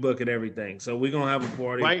 we book it everything. So we're gonna have a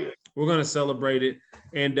party. Right. We're gonna celebrate it.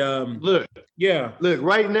 And look,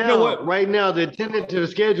 right now, you know what? Right now, the tentative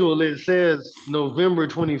schedule, it says November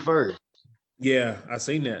 21st. Yeah, I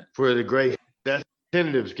seen that. For the great, that's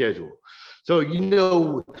tentative schedule. So,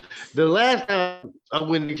 the last time I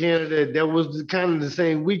went to Canada, that was kind of the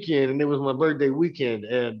same weekend, and it was my birthday weekend,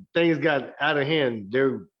 and things got out of hand.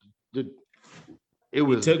 It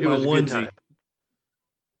was a good time.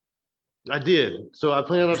 I did. So I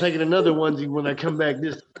plan on taking another onesie when I come back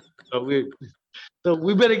this. So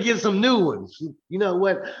we better get some new ones. You know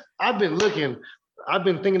what? I've been thinking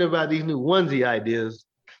about these new onesie ideas,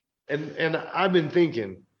 and I've been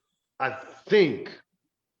thinking, I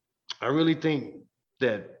really think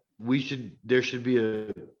that there should be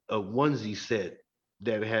a onesie set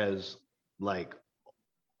that has like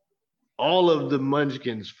all of the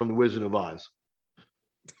munchkins from the Wizard of Oz.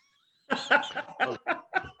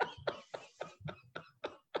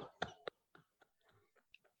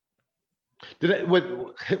 Was that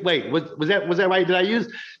right? Did I use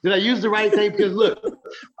the right thing? Because look,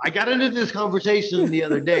 I got into this conversation the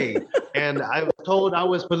other day, and I was told I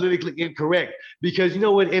was politically incorrect because you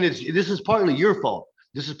know what? And this is partly your fault.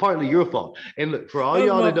 And look, for all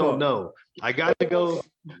y'all that don't know, I got to go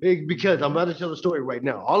because I'm about to tell a story right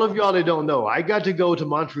now. All of y'all that don't know, I got to go to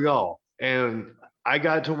Montreal and I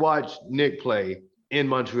got to watch Nick play in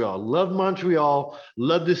Montreal. Loved Montreal,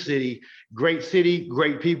 loved the city, great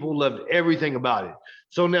people, loved everything about it.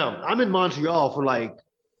 So now I'm in Montreal for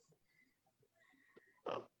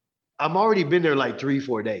I've already been there like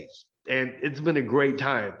 3-4 days, and it's been a great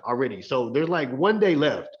time already. So there's like 1 day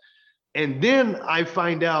left. And then I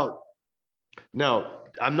find out, now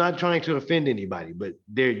I'm not trying to offend anybody, but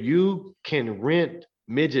you can rent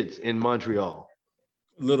midgets in Montreal.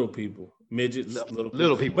 Little people. Midgets,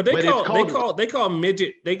 little people. But they call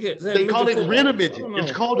midget. They call it rent a midget.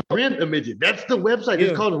 It's called rent a midget. That's the website. Yeah.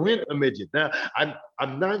 It's called rent a midget. Now,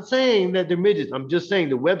 I'm not saying that they're midgets. I'm just saying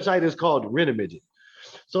the website is called rent a midget.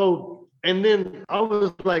 So, and then I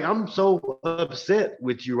was like, I'm so upset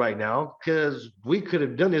with you right now because we could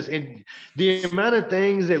have done this, and the amount of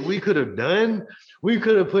things that we could have done. We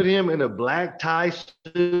could have put him in a black tie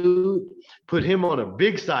suit, put him on a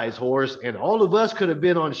big size horse, and all of us could have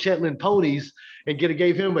been on Shetland ponies and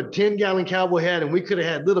gave him a 10-gallon cowboy hat, and we could have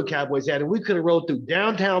had little cowboys hat, and we could have rode through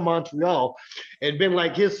downtown Montreal and been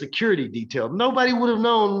like his security detail. Nobody would have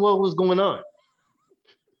known what was going on.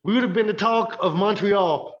 We would have been the talk of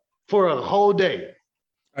Montreal for a whole day.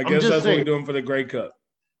 I guess that's what we're doing for the Grey Cup.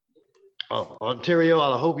 Ontario,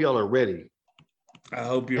 I hope y'all are ready. I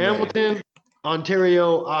hope you're Hamilton, ready.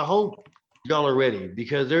 Ontario, I hope y'all are ready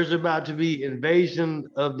because there's about to be invasion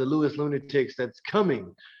of the Louis Lunatics that's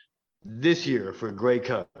coming this year for Grey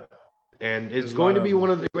Cup. And it's going to be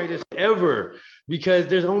one of the greatest ever because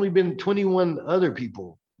there's only been 21 other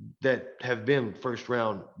people that have been first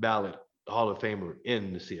round ballot Hall of Famer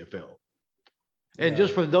in the CFL. And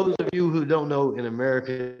just for those of you who don't know in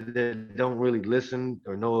America that don't really listen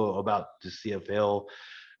or know about the CFL,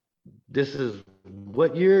 this is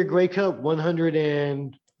what year Grey Cup?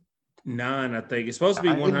 109, I think. It's supposed to be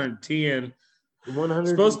 110.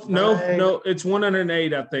 100. No, it's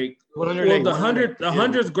 108, I think. 108. Well, the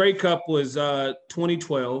 100th Grey Cup was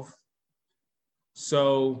 2012.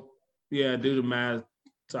 So yeah, do the math.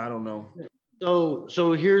 So I don't know.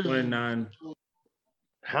 So here's 109.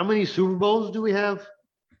 How many Super Bowls do we have?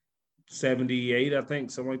 78, I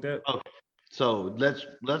think, something like that. Okay. So let's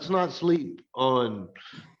not sleep on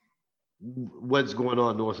what's going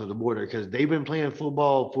on north of the border because they've been playing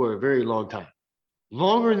football for a very long time,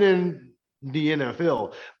 longer than the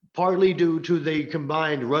NFL, partly due to the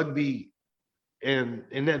combined rugby and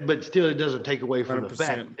that, but still it doesn't take away from 100%. The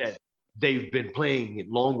fact that they've been playing it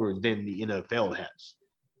longer than the NFL has.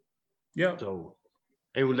 Yeah. So,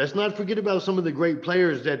 and let's not forget about some of the great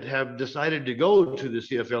players that have decided to go to the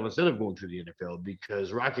CFL instead of going to the NFL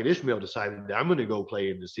because Rocket Ismail decided that I'm going to go play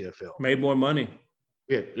in the CFL. Made more money.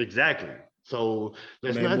 Yeah, exactly. So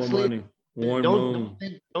let's made not more sleep. Money. Don't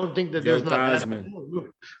think that Joe there's not.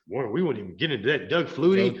 We wouldn't even get into that. Doug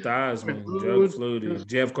Flutie. Joe Theismann, Doug Flutie,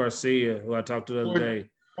 Jeff Garcia, who I talked to the other day.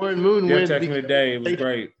 Warren Moon Jeff texted me today. It was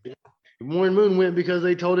great. Warren Moon went because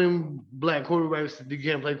they told him black quarterbacks you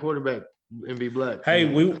can't play quarterback and be black. Hey,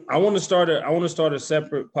 I want to start a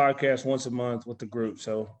separate podcast once a month with the group.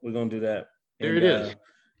 So we're gonna do that. There it is.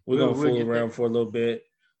 We're gonna fool around for a little bit.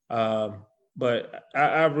 But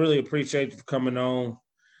I really appreciate you for coming on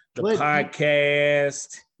the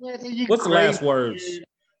podcast. What's the last words?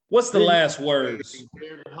 What's the last words?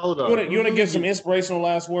 Hold on. You want to give some inspirational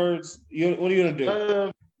last words? What are you gonna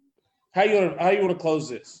do? How you want to close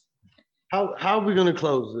this? How are we gonna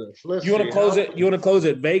close this? You want to close it? You want to close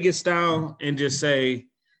it Vegas style and just say,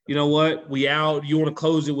 you know what, we out. You want to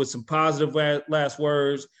close it with some positive last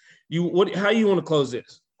words? How you want to close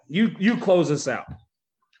this? You close this out.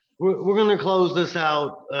 We're gonna close this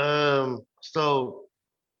out. So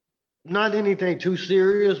not anything too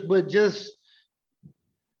serious, but just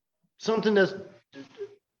something that's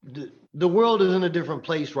the world is in a different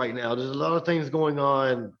place right now. There's a lot of things going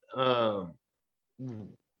on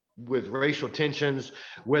with racial tensions,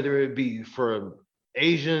 whether it be from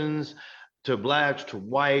Asians to blacks to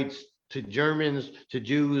whites to Germans to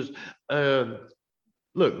Jews.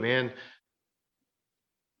 Look, man,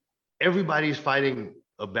 everybody's fighting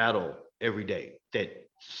a battle every day that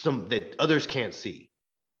others can't see.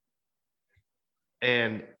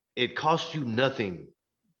 And it costs you nothing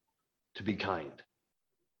to be kind.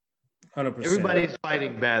 100%. Everybody's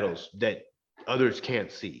fighting battles that others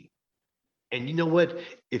can't see. And you know what?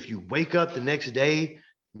 If you wake up the next day,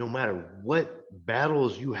 no matter what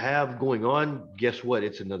battles you have going on, guess what?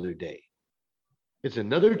 It's another day. It's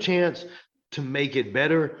another chance to make it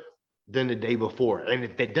better than the day before. And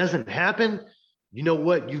if that doesn't happen, you know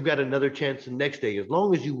what? You've got another chance the next day, as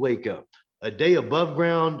long as you wake up. A day above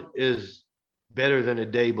ground is better than a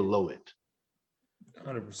day below it.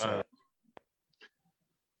 100%.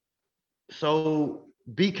 So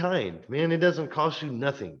be kind, man. It doesn't cost you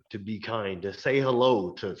nothing to be kind, to say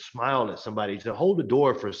hello, to smile at somebody, to hold the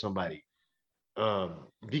door for somebody.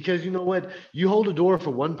 Because you know what? You hold the door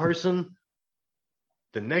for one person,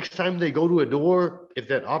 the next time they go to a door, if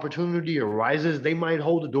that opportunity arises, they might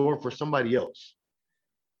hold the door for somebody else.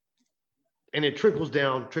 And it trickles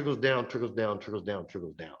down, trickles down, trickles down, trickles down,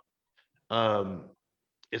 trickles down.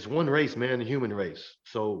 It's one race, man, the human race.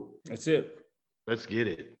 So that's it. Let's get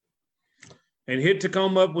it. And hit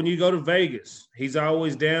Tacoma up when you go to Vegas. He's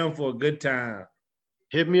always down for a good time.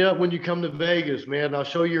 Hit me up when you come to Vegas, man. I'll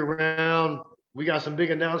show you around. We got some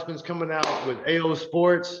big announcements coming out with AO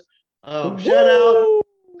Sports. Shout out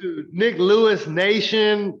to Nick Lewis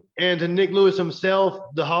Nation and to Nick Lewis himself,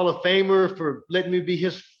 the Hall of Famer, for letting me be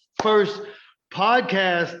his first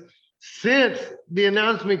podcast since the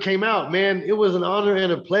announcement came out, man. It was an honor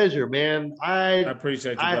and a pleasure, man. I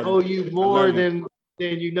appreciate you, brother. I owe you more than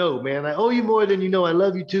you know, man. I owe you more than you know. I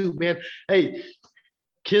love you too, man. Hey,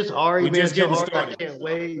 kiss Ari, man. Just getting Ari, started. I can't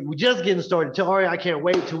wait. We're just getting started. Tell Ari I can't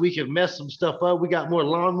wait till we can mess some stuff up. We got more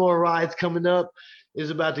lawnmower rides coming up. It's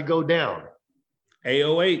about to go down.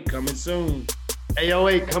 AO8 coming soon.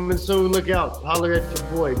 AO8 coming soon. Look out. Holler at your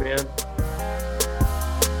boy, man.